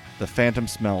smell the phantom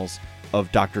smells of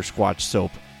Dr. Squatch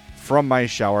soap from my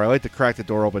shower. I like to crack the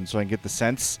door open so I can get the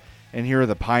scents, and here are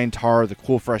the pine tar, the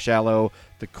cool fresh aloe,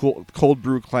 the cold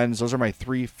brew cleanse. Those are my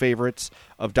 3 favorites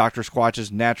of Dr.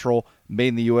 Squatch's natural, made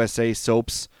in the USA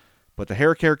soaps. But the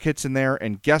hair care kit's in there,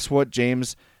 and guess what,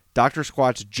 James? Dr.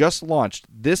 Squatch just launched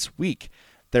this week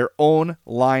their own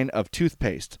line of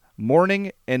toothpaste.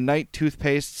 Morning and night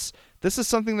toothpastes. This is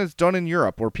something that's done in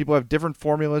Europe where people have different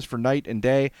formulas for night and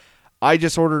day. I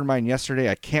just ordered mine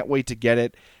yesterday. I can't wait to get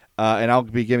it, and I'll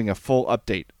be giving a full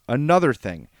update. Another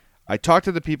thing, I talked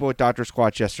to the people at Dr.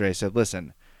 Squatch yesterday. I said,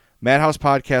 listen, Madhouse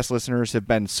Podcast listeners have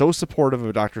been so supportive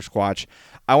of Dr. Squatch.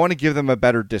 I want to give them a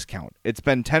better discount. It's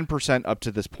been 10% up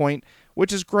to this point,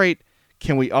 which is great.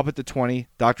 Can we up it to 20?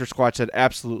 Dr. Squatch said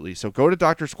absolutely. So go to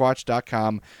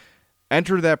drsquatch.com.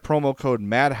 Enter that promo code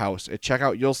MADHOUSE at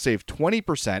checkout. You'll save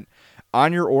 20%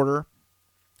 on your order.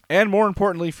 And more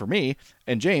importantly for me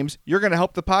and James, you're going to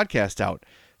help the podcast out.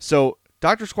 So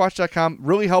drsquatch.com,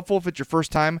 really helpful if it's your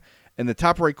first time. In the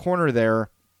top right corner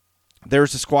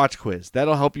there's a Squatch quiz.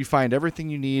 That'll help you find everything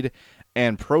you need.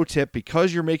 And pro tip,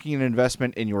 because you're making an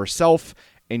investment in yourself,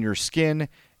 in your skin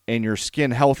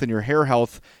health and your hair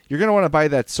health, you're going to want to buy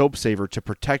that soap saver to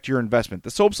protect your investment.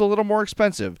 The soap's a little more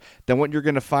expensive than what you're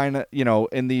going to find,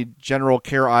 in the general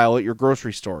care aisle at your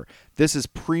grocery store. This is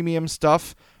premium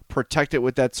stuff. Protect it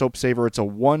with that soap saver. It's a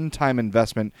one-time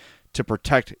investment to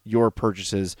protect your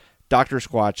purchases.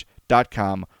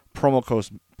 drsquatch.com,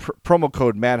 promo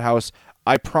code MADHOUSE.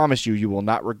 I promise you will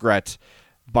not regret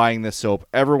buying this soap.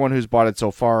 Everyone who's bought it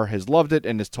so far has loved it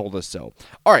and has told us so.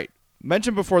 All right,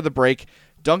 mentioned before the break,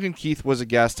 Duncan Keith was a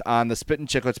guest on the Spit and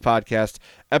Chicklets podcast,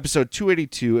 episode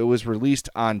 282. It was released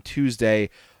on Tuesday.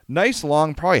 Nice,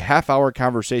 long, probably half-hour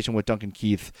conversation with Duncan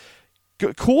Keith.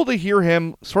 Cool to hear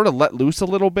him sort of let loose a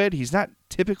little bit. He's not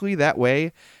typically that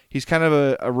way. He's kind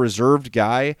of a reserved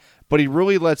guy, but he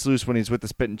really lets loose when he's with the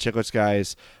Spit and Chicklets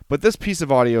guys. But this piece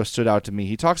of audio stood out to me.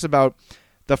 He talks about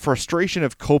the frustration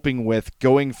of coping with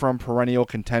going from perennial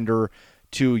contender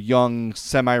to young,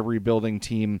 semi-rebuilding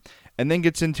team, and then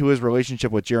gets into his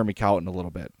relationship with Jeremy Colliton a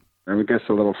little bit. I guess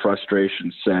a little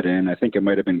frustration set in. I think it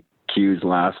might have been Q's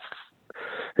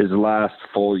his last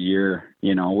full year.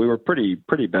 We were pretty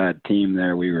bad team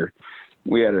there. We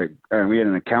had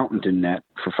an accountant in net,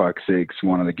 for fuck's sakes,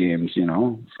 one of the games,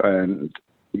 and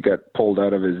he got pulled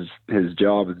out of his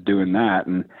job doing that.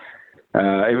 And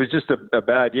it was just a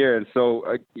bad year. And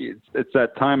so it's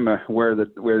that time where the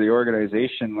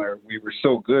organization, where we were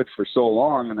so good for so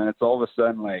long, and then it's all of a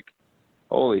sudden like,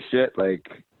 holy shit,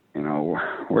 like, you know,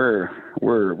 we're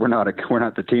not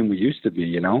the team we used to be,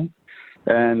 you know.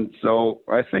 And so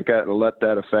I think I let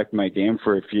that affect my game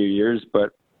for a few years,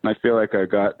 but I feel like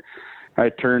I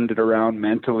turned it around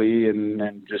mentally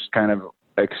and just kind of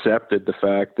accepted the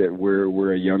fact that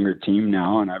we're a younger team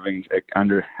now, and I've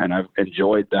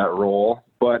enjoyed that role.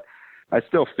 But I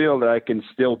still feel that I can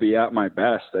still be at my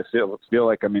best. I feel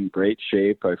like I'm in great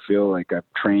shape. I feel like I'm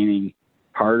training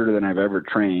harder than I've ever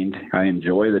trained. I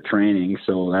enjoy the training,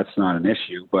 so that's not an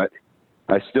issue. But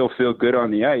I still feel good on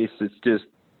the ice. It's just,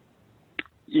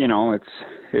 you know,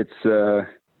 it's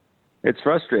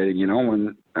frustrating, you know,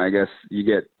 when I guess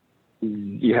you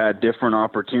had different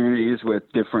opportunities with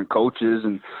different coaches,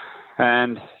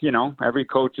 and you know, every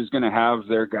coach is going to have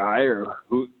their guy or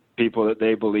people that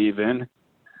they believe in,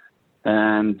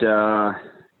 and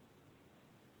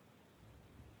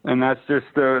that's just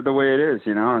the way it is,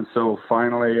 you know. And so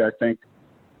finally, I think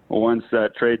once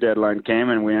that trade deadline came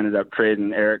and we ended up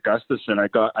trading Eric Gustafsson,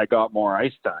 I got more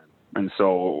ice time. And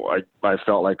so I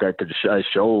felt like I could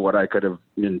show what I could have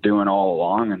been doing all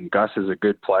along. And Gus is a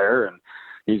good player, and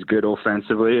he's good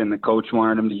offensively, and the coach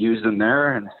wanted him to use him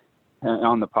there and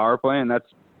on the power play. And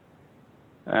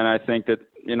I think that,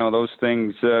 you know, those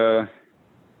things are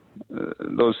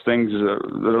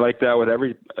like that with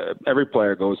every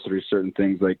player goes through certain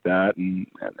things like that, and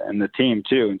the team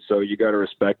too. And so you got to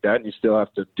respect that, and you still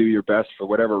have to do your best for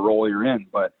whatever role you're in.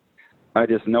 But I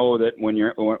just know that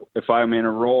if I'm in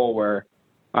a role where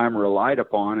I'm relied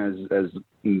upon as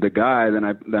the guy, then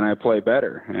I play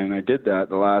better. And I did that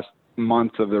the last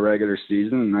month of the regular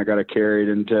season, and I got to carry it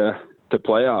into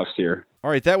playoffs here.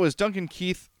 All right, that was Duncan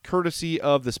Keith, courtesy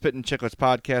of the Spittin' Chicklets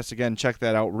podcast. Again, check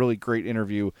that out. Really great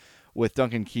interview with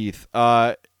Duncan Keith.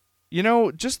 You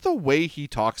know, just the way he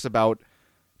talks about,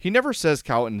 he never says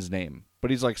Cowton's name,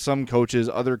 but he's like some coaches,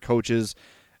 other coaches.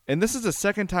 And this is the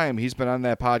second time he's been on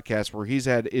that podcast where he's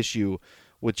had issue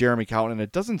with Jeremy Cowton, and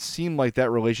it doesn't seem like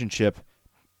that relationship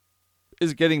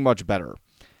is getting much better.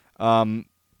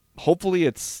 Hopefully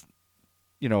it's,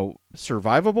 you know,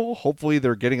 survivable. Hopefully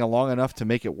they're getting along enough to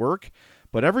make it work.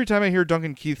 But every time I hear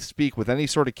Duncan Keith speak with any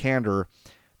sort of candor,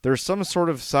 there's some sort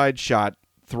of side shot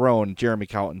thrown Jeremy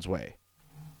Cowton's way.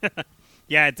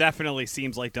 Yeah, it definitely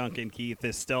seems like Duncan Keith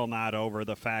is still not over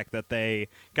the fact that they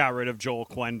got rid of Joel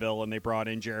Quenneville and they brought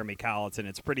in Jeremy Colliton.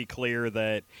 It's pretty clear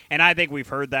that, and I think we've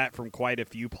heard that from quite a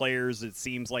few players, it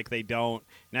seems like they don't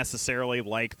necessarily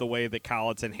like the way that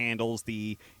Colliton handles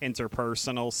the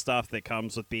interpersonal stuff that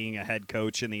comes with being a head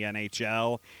coach in the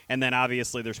NHL. And then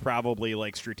obviously there's probably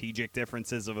like strategic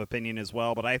differences of opinion as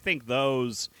well, but I think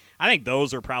those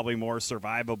are probably more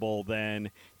survivable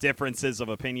than differences of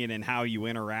opinion in how you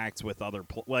interact with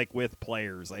with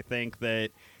players. I think that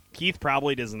Keith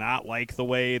probably does not like the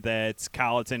way that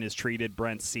Colliton has treated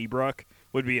Brent Seabrook,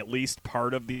 would be at least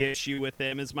part of the issue with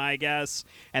him, is my guess.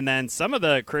 And then some of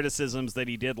the criticisms that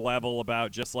he did level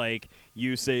about just like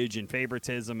usage and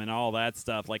favoritism and all that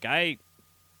stuff, like I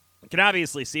can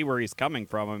obviously see where he's coming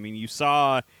from. I mean, you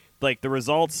saw like the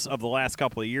results of the last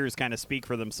couple of years kind of speak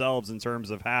for themselves in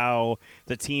terms of how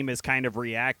the team has kind of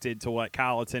reacted to what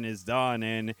Colliton has done.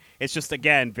 And it's just,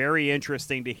 again, very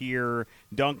interesting to hear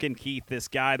Duncan Keith, this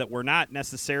guy that we're not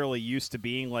necessarily used to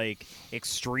being like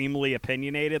extremely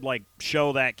opinionated, like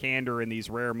show that candor in these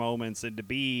rare moments and to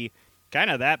be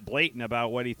kind of that blatant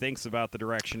about what he thinks about the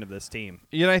direction of this team.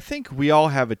 You know, I think we all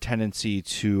have a tendency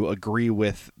to agree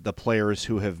with the players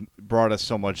who have brought us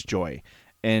so much joy,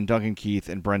 and Duncan Keith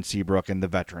and Brent Seabrook and the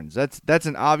veterans. That's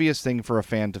an obvious thing for a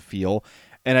fan to feel,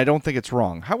 and I don't think it's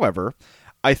wrong. However,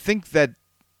 I think that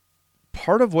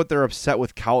part of what they're upset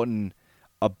with Cowton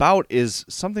about is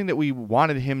something that we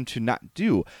wanted him to not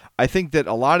do. I think that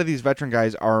a lot of these veteran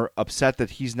guys are upset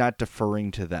that he's not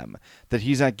deferring to them, that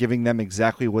he's not giving them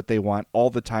exactly what they want all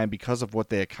the time because of what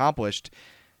they accomplished.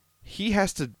 He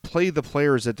has to play the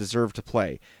players that deserve to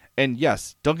play. And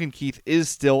yes, Duncan Keith is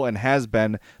still and has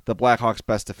been the Blackhawks'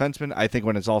 best defenseman. I think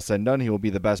when it's all said and done, he will be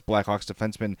the best Blackhawks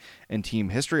defenseman in team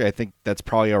history. I think that's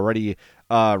probably already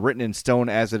written in stone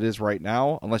as it is right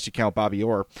now, unless you count Bobby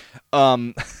Orr.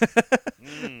 But,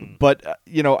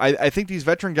 you know, I think these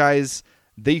veteran guys,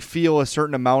 they feel a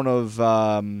certain amount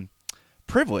of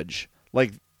privilege.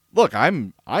 Like, look,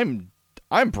 I'm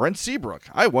Brent Seabrook.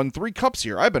 I won 3 cups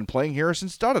here. I've been playing here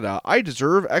since da-da-da. I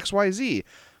deserve XYZ.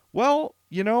 Well,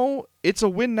 you know, it's a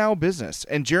win-now business,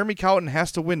 and Jeremy Cowton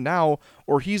has to win now,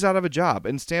 or he's out of a job,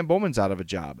 and Stan Bowman's out of a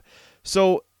job.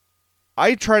 So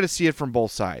I try to see it from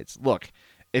both sides. Look,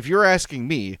 if you're asking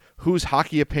me whose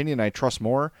hockey opinion I trust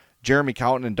more, Jeremy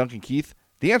Colliton and Duncan Keith,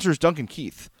 the answer is Duncan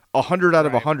Keith. 100 out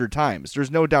of 100 times.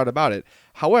 There's no doubt about it.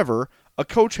 However, a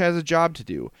coach has a job to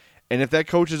do. And if that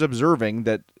coach is observing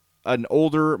that an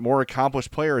older, more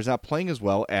accomplished player is not playing as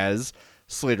well as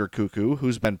Slater Cuckoo,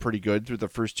 who's been pretty good through the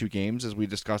first 2 games, as we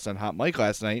discussed on Hot Mike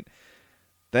last night,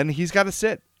 then he's got to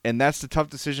sit. And that's the tough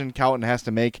decision Colliton has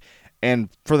to make. And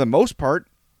for the most part,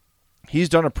 he's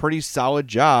done a pretty solid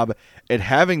job at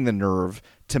having the nerve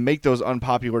to make those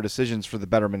unpopular decisions for the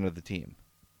betterment of the team.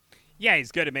 Yeah,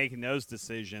 he's good at making those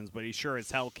decisions, but he sure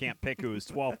as hell can't pick who his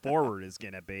 12th forward is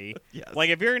going to be. Yes. Like,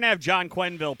 if you're going to have John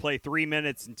Quenneville play 3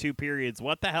 minutes and 2 periods,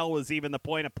 what the hell was even the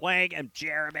point of playing him,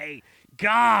 Jeremy?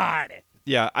 God!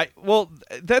 Yeah,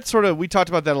 that's sort of, we talked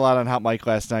about that a lot on Hot Mike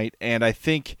last night, and I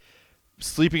think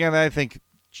sleeping on that, I think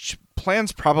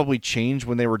plans probably changed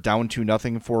when they were down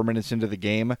 2-0 4 minutes into the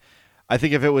game. I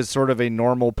think if it was sort of a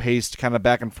normal paced kind of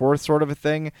back and forth sort of a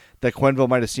thing, that Quenneville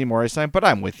might have seen more ice time, but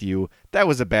I'm with you. That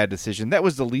was a bad decision. That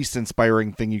was the least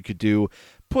inspiring thing you could do.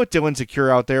 Put Dylan Secure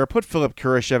out there. Put Philip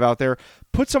Kurashev out there.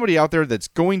 Put somebody out there that's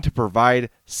going to provide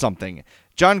something.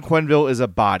 John Quenneville is a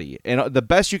body, and the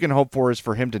best you can hope for is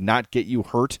for him to not get you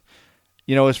hurt.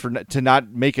 Is to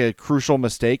not make a crucial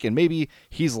mistake, and maybe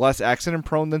he's less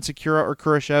accident-prone than Sekura or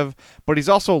Kurashev, but he's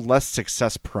also less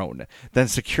success-prone than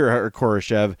Sekura or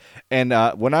Kurashev. And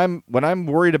when I'm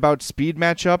worried about speed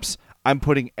matchups, I'm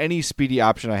putting any speedy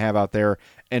option I have out there,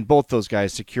 and both those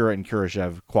guys, Sekura and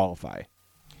Kurashev, qualify.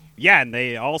 Yeah, and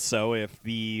they also, if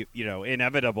the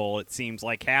inevitable, it seems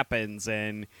like, happens,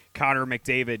 and Connor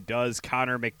McDavid does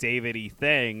Connor McDavid-y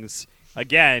things.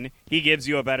 Again, he gives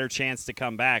you a better chance to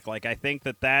come back. Like, I think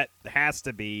that has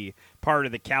to be part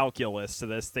of the calculus to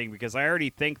this thing, because I already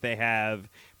think they have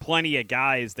plenty of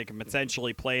guys that can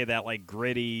potentially play that, like,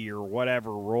 gritty or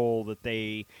whatever role that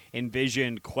they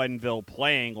envisioned Quenneville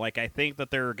playing. Like, I think that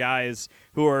there are guys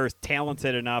who are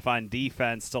talented enough on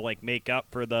defense to, like, make up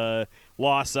for the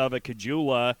loss of a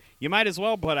Kajula. You might as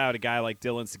well put out a guy like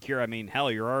Dylan Secure. I mean,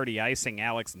 hell, you're already icing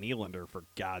Alex Nylander, for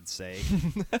God's sake.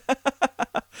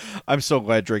 I'm so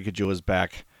glad Drake Kajula's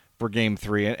back for Game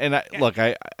 3. And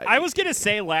I was going to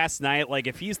say last night, like,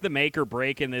 if he's the make or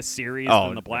break in this series,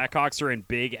 then the Blackhawks are in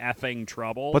big effing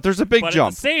trouble. But there's a big jump.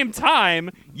 At the same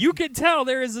time, you can tell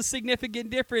there is a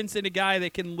significant difference in a guy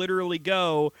that can literally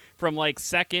go from, like,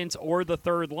 second or the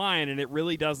third line, and it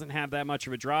really doesn't have that much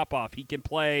of a drop-off. He can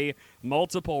play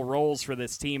multiple roles for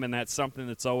this team, and that's something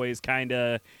that's always kind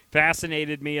of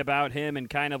fascinated me about him and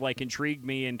kind of, like, intrigued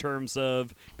me in terms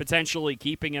of potentially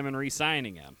keeping him and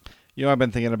re-signing him. I've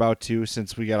been thinking about, too,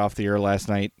 since we got off the air last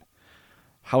night,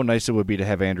 how nice it would be to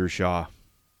have Andrew Shaw.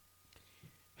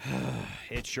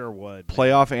 It sure would.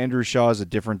 Playoff Andrew Shaw is a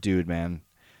different dude, man.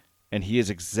 And he is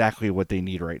exactly what they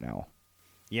need right now.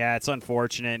 Yeah, it's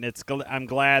unfortunate. And I'm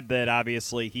glad that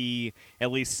obviously he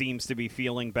at least seems to be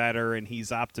feeling better, and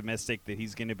he's optimistic that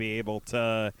he's going to be able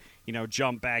to,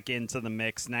 jump back into the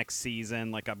mix next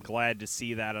season. Like, I'm glad to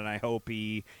see that, and I hope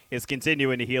he is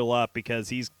continuing to heal up, because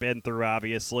he's been through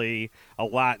obviously a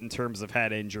lot in terms of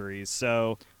head injuries.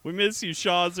 So we miss you,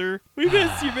 Shawzer. We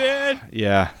miss you, man.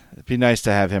 Yeah, it'd be nice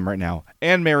to have him right now.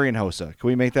 And Marian Hossa. Can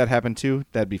we make that happen too?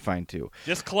 That'd be fine too.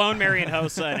 Just clone Marian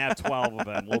Hossa and have 12 of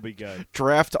them. We'll be good.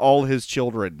 Draft all his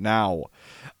children now.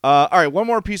 All right, one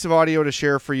more piece of audio to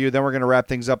share for you, then we're going to wrap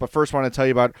things up. But first, I want to tell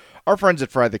you about our friends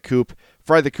at Fry the Coop,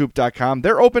 frythecoop.com.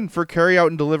 They're open for carryout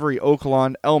and delivery Oak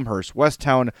Lawn, Elmhurst,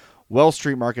 Westtown, Wells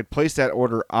Street Market. Place that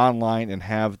order online and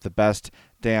have the best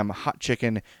damn hot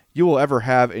chicken you will ever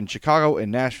have in Chicago,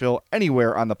 in Nashville,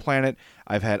 anywhere on the planet.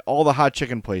 I've had all the hot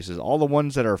chicken places, all the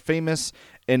ones that are famous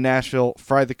in Nashville.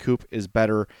 Fry the Coop is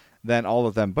better than all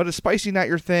of them. But is spicy not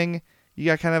your thing? You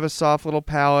got kind of a soft little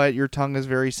palate. Your tongue is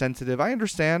very sensitive. I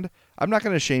understand. I'm not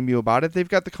going to shame you about it. They've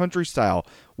got the country style,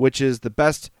 which is the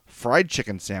best fried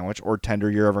chicken sandwich or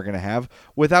tender you're ever going to have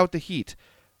without the heat.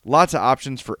 Lots of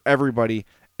options for everybody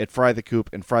at Fry the Coop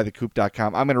and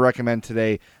frythecoop.com. I'm going to recommend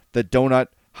today the donut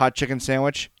hot chicken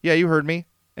sandwich. Yeah, you heard me.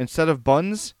 Instead of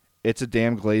buns, it's a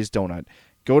damn glazed donut.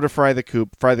 Go to Fry the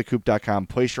Coop, frythecoop.com.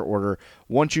 Place your order.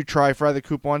 Once you try Fry the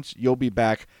Coop once, you'll be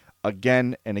back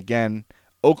again and again.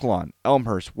 Oak Lawn,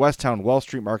 Elmhurst, Westtown, Wells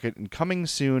Street Market, and coming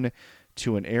soon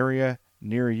to an area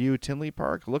near you, Tinley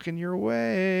Park, looking your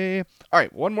way. All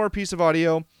right, one more piece of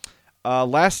audio.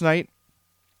 Last night,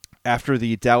 after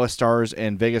the Dallas Stars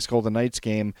and Vegas Golden Knights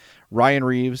game, Ryan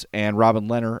Reeves and Robin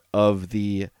Lehner of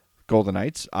the Golden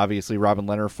Knights, obviously Robin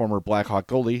Lehner, former Blackhawk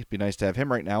goalie, be nice to have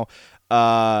him right now,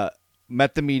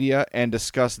 met the media and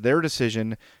discussed their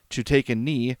decision to take a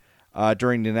knee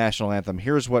during the national anthem.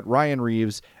 Here's what Ryan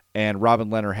Reeves and Robin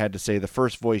Lehner had to say, the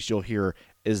first voice you'll hear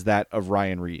is that of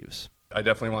Ryan Reeves. I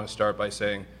definitely want to start by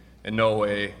saying in no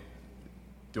way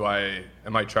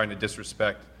am I trying to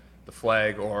disrespect the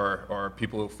flag or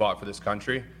people who fought for this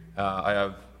country. I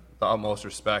have the utmost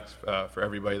respect for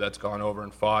everybody that's gone over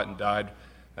and fought and died,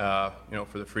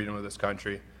 for the freedom of this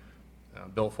country.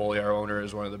 Bill Foley, our owner,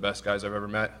 is one of the best guys I've ever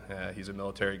met. He's a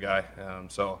military guy,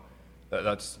 so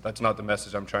that's not the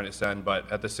message I'm trying to send.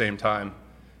 But at the same time,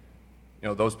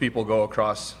 those people go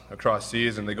across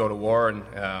seas and they go to war, and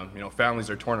families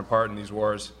are torn apart in these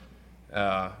wars.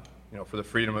 For the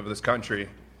freedom of this country,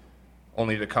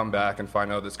 only to come back and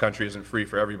find out this country isn't free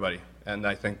for everybody. And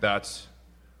I think that's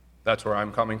where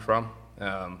I'm coming from.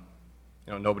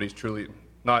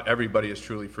 Not everybody is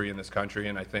truly free in this country,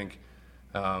 and I think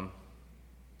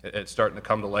it's starting to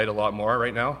come to light a lot more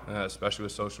right now, especially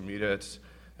with social media.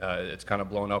 It's kind of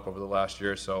blown up over the last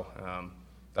year, so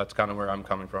that's kind of where I'm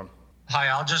coming from. Hi,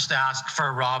 I'll just ask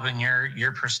for Robin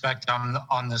your perspective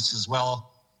on this as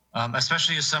well,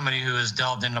 especially as somebody who has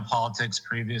delved into politics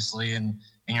previously in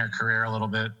your career a little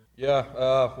bit. Yeah,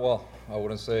 well, I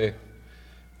wouldn't say.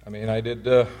 I mean, I did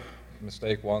a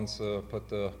mistake once, put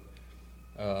the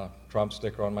Trump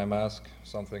sticker on my mask,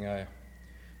 something I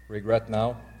regret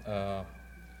now,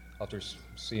 after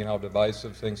seeing how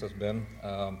divisive things have been.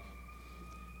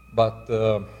 But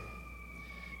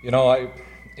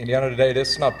in the end of the day, this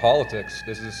is not politics.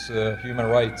 This is human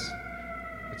rights.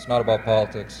 It's not about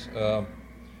politics. I've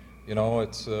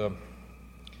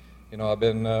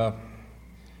been,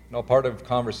 part of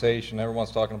conversation.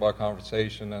 Everyone's talking about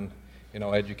conversation and,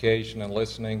 education and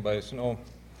listening. But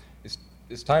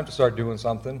it's time to start doing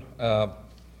something.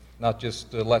 Not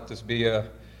just let this be a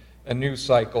news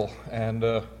cycle and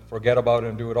forget about it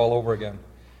and do it all over again.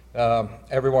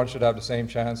 Everyone should have the same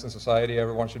chance in society.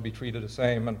 Everyone should be treated the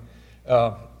same. And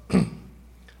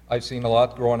I've seen a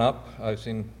lot growing up. I've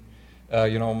seen,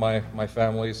 my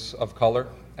family's of color,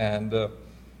 and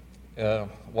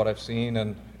what I've seen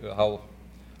and how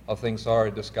things are,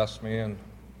 it disgusts me. And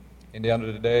in the end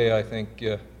of the day, I think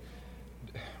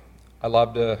I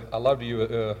love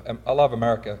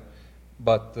America,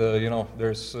 but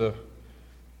there's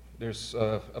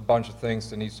a bunch of things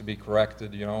that needs to be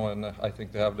corrected, and I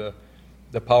think they have the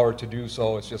power to do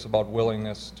so. It's just about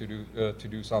willingness to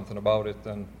do something about it,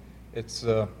 and it's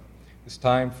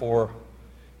time for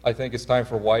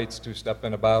whites to step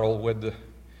in a battle with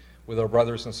our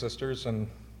brothers and sisters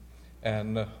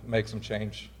and make some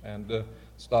change and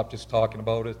stop just talking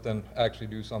about it and actually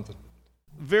do something.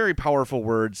 Very powerful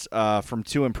words from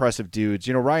two impressive dudes.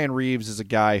 Ryan Reeves is a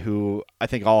guy who I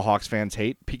think all Hawks fans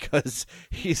hate because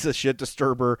he's a shit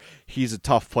disturber. He's a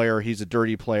tough player. He's a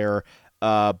dirty player,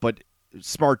 but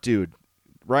smart dude.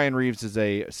 Ryan Reeves is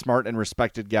a smart and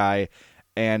respected guy.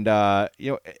 And,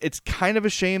 it's kind of a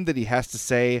shame that he has to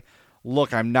say,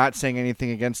 look, I'm not saying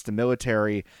anything against the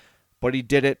military, but he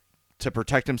did it to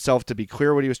protect himself, to be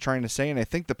clear what he was trying to say. And I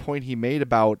think the point he made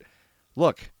about,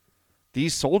 look,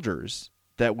 these soldiers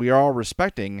that we are all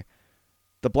respecting,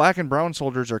 the black and brown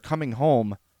soldiers are coming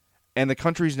home, and the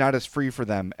country's not as free for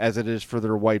them as it is for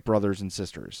their white brothers and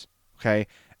sisters. Okay?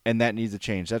 And that needs to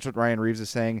change. That's what Ryan Reeves is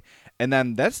saying. And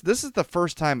then this is the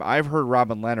first time I've heard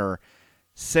Robin Lehner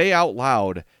say out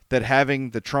loud that having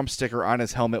the Trump sticker on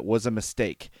his helmet was a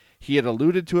mistake. He had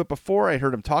alluded to it before. I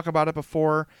heard him talk about it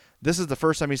before. This is the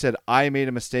first time he said, I made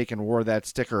a mistake and wore that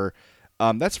sticker.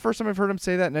 That's the first time I've heard him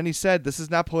say that. And then he said, this is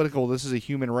not political. This is a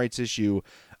human rights issue.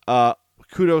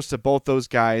 Kudos to both those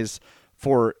guys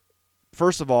for,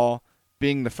 first of all,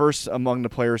 being the first among the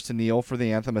players to kneel for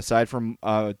the anthem, aside from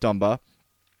Dumba.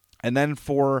 And then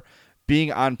for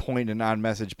being on point and on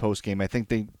message post-game. I think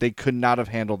they could not have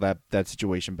handled that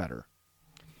situation better.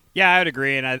 Yeah, I would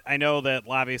agree, and I know that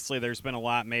obviously there's been a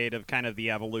lot made of kind of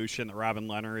the evolution that Robin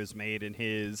Lehner has made in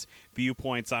his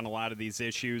viewpoints on a lot of these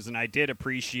issues, and I did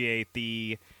appreciate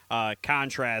the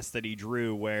contrast that he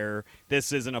drew where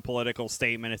this isn't a political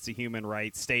statement, it's a human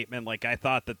rights statement. Like, I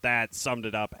thought that summed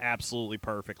it up absolutely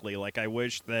perfectly. Like, I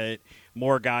wish that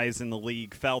more guys in the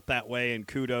league felt that way, and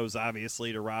kudos,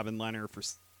 obviously, to Robin Lehner for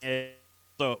it.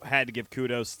 Also had to give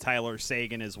kudos to Tyler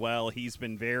Sagan as well. He's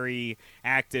been very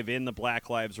active in the Black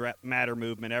Lives Matter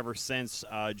movement ever since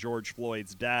George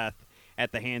Floyd's death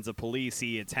at the hands of police.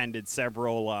 He attended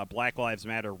several Black Lives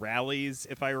Matter rallies,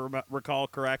 if I recall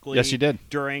correctly. Yes, he did.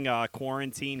 During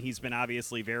quarantine, he's been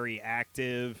obviously very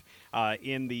active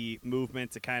in the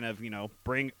movement to kind of,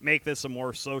 make this a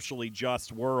more socially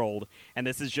just world. And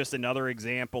this is just another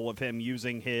example of him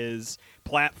using his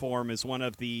platform as one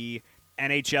of the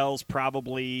NHL's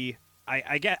probably,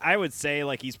 I would say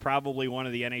like he's probably one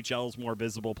of the NHL's more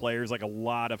visible players. Like a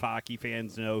lot of hockey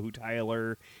fans know who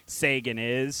Tyler Seguin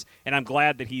is, and I'm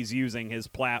glad that he's using his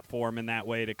platform in that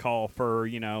way to call for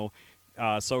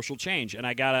social change. And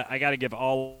I gotta give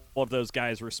all of those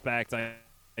guys respect. I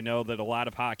know that a lot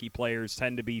of hockey players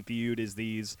tend to be viewed as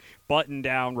these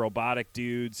button-down robotic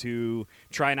dudes who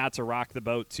try not to rock the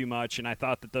boat too much, and I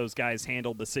thought that those guys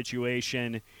handled the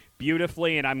situation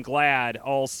beautifully, and I'm glad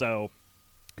also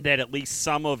that at least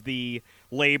some of the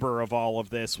labor of all of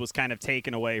this was kind of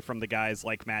taken away from the guys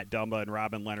like Matt Dumba and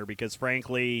Robin Lehner, because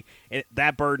frankly,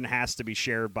 that burden has to be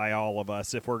shared by all of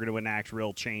us if we're going to enact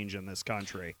real change in this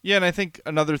country. Yeah, and I think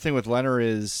another thing with Lehner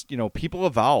is, people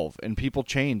evolve and people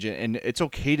change, and it's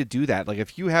okay to do that. Like,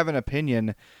 if you have an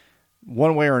opinion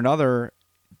one way or another,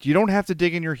 you don't have to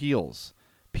dig in your heels.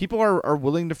 People are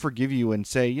willing to forgive you and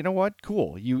say, you know what,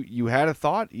 cool. You had a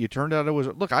thought, you turned out it was,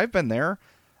 look, I've been there.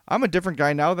 I'm a different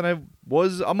guy now than I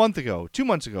was a month ago, 2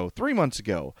 months ago, 3 months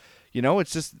ago.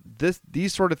 It's just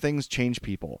these sort of things change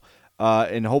people,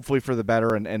 and hopefully for the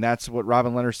better. And that's what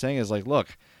Robin Lehner's saying is like,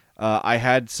 look, I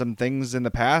had some things in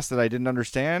the past that I didn't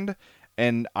understand,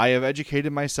 and I have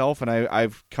educated myself, and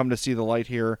I've come to see the light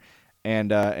here,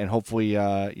 and hopefully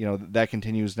that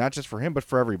continues not just for him but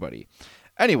for everybody.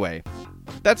 Anyway,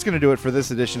 that's going to do it for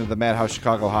this edition of the Madhouse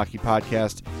Chicago Hockey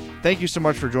Podcast. Thank you so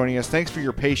much for joining us. Thanks for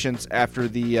your patience after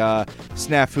the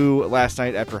snafu last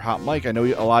night after Hot Mic. I know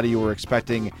a lot of you were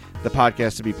expecting the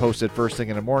podcast to be posted first thing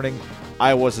in the morning.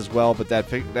 I was as well, but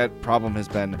that problem has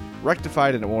been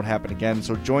rectified and it won't happen again.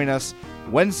 So join us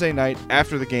Wednesday night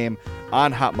after the game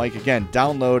on Hot Mic. Again,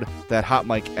 download that Hot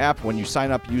Mic app. When you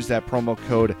sign up, use that promo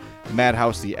code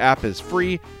Madhouse. The app is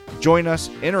free. Join us,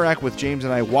 interact with James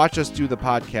and I, watch us do the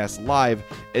podcast live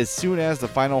as soon as the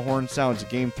final horn sounds of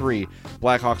Game 3,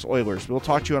 Blackhawks Oilers. We'll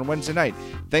talk to you on Wednesday night.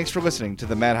 Thanks for listening to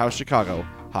the Madhouse Chicago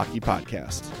Hockey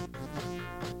Podcast.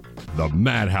 The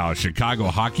Madhouse Chicago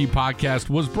Hockey Podcast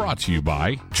was brought to you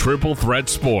by Triple Threat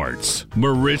Sports,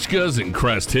 Marishka's in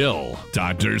Crest Hill,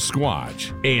 Dr.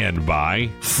 Squatch, and by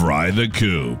Fry the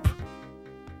Coop.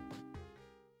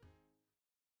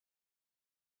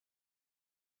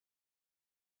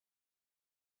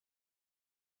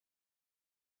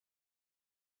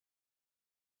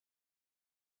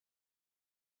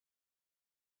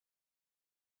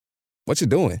 What you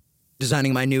doing?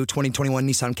 Designing my new 2021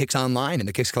 Nissan Kicks online in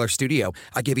the Kicks Color Studio.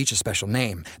 I give each a special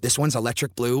name. This one's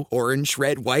electric blue, orange,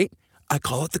 red, white. I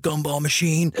call it the Gumball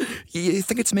Machine. You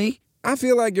think it's me? I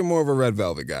feel like you're more of a red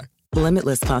velvet guy.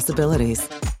 Limitless possibilities.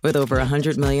 With over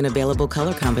 100 million available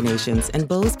color combinations and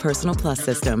Bose Personal Plus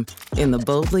system in the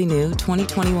boldly new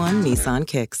 2021 Nissan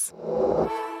Kicks.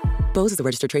 Bose is a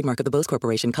registered trademark of the Bose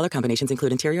Corporation. Color combinations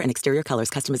include interior and exterior colors.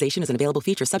 Customization is an available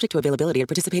feature subject to availability at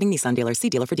participating Nissan dealers. See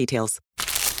dealer for details.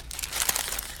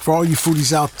 For all you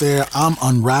foodies out there, I'm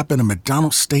unwrapping a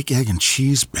McDonald's steak, egg, and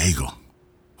cheese bagel.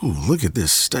 Ooh, look at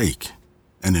this steak.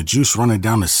 And the juice running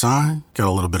down the side. Got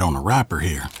a little bit on the wrapper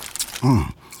here.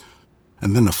 And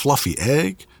then the fluffy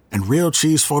egg and real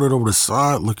cheese folded over the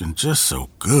side looking just so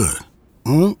good.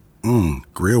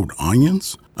 Grilled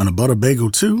onions and a butter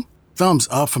bagel too. Thumbs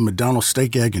up for McDonald's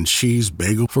steak, egg, and cheese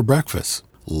bagel for breakfast.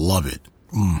 Love it.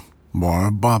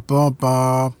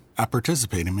 Ba-ba-ba-ba. I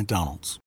participate in McDonald's.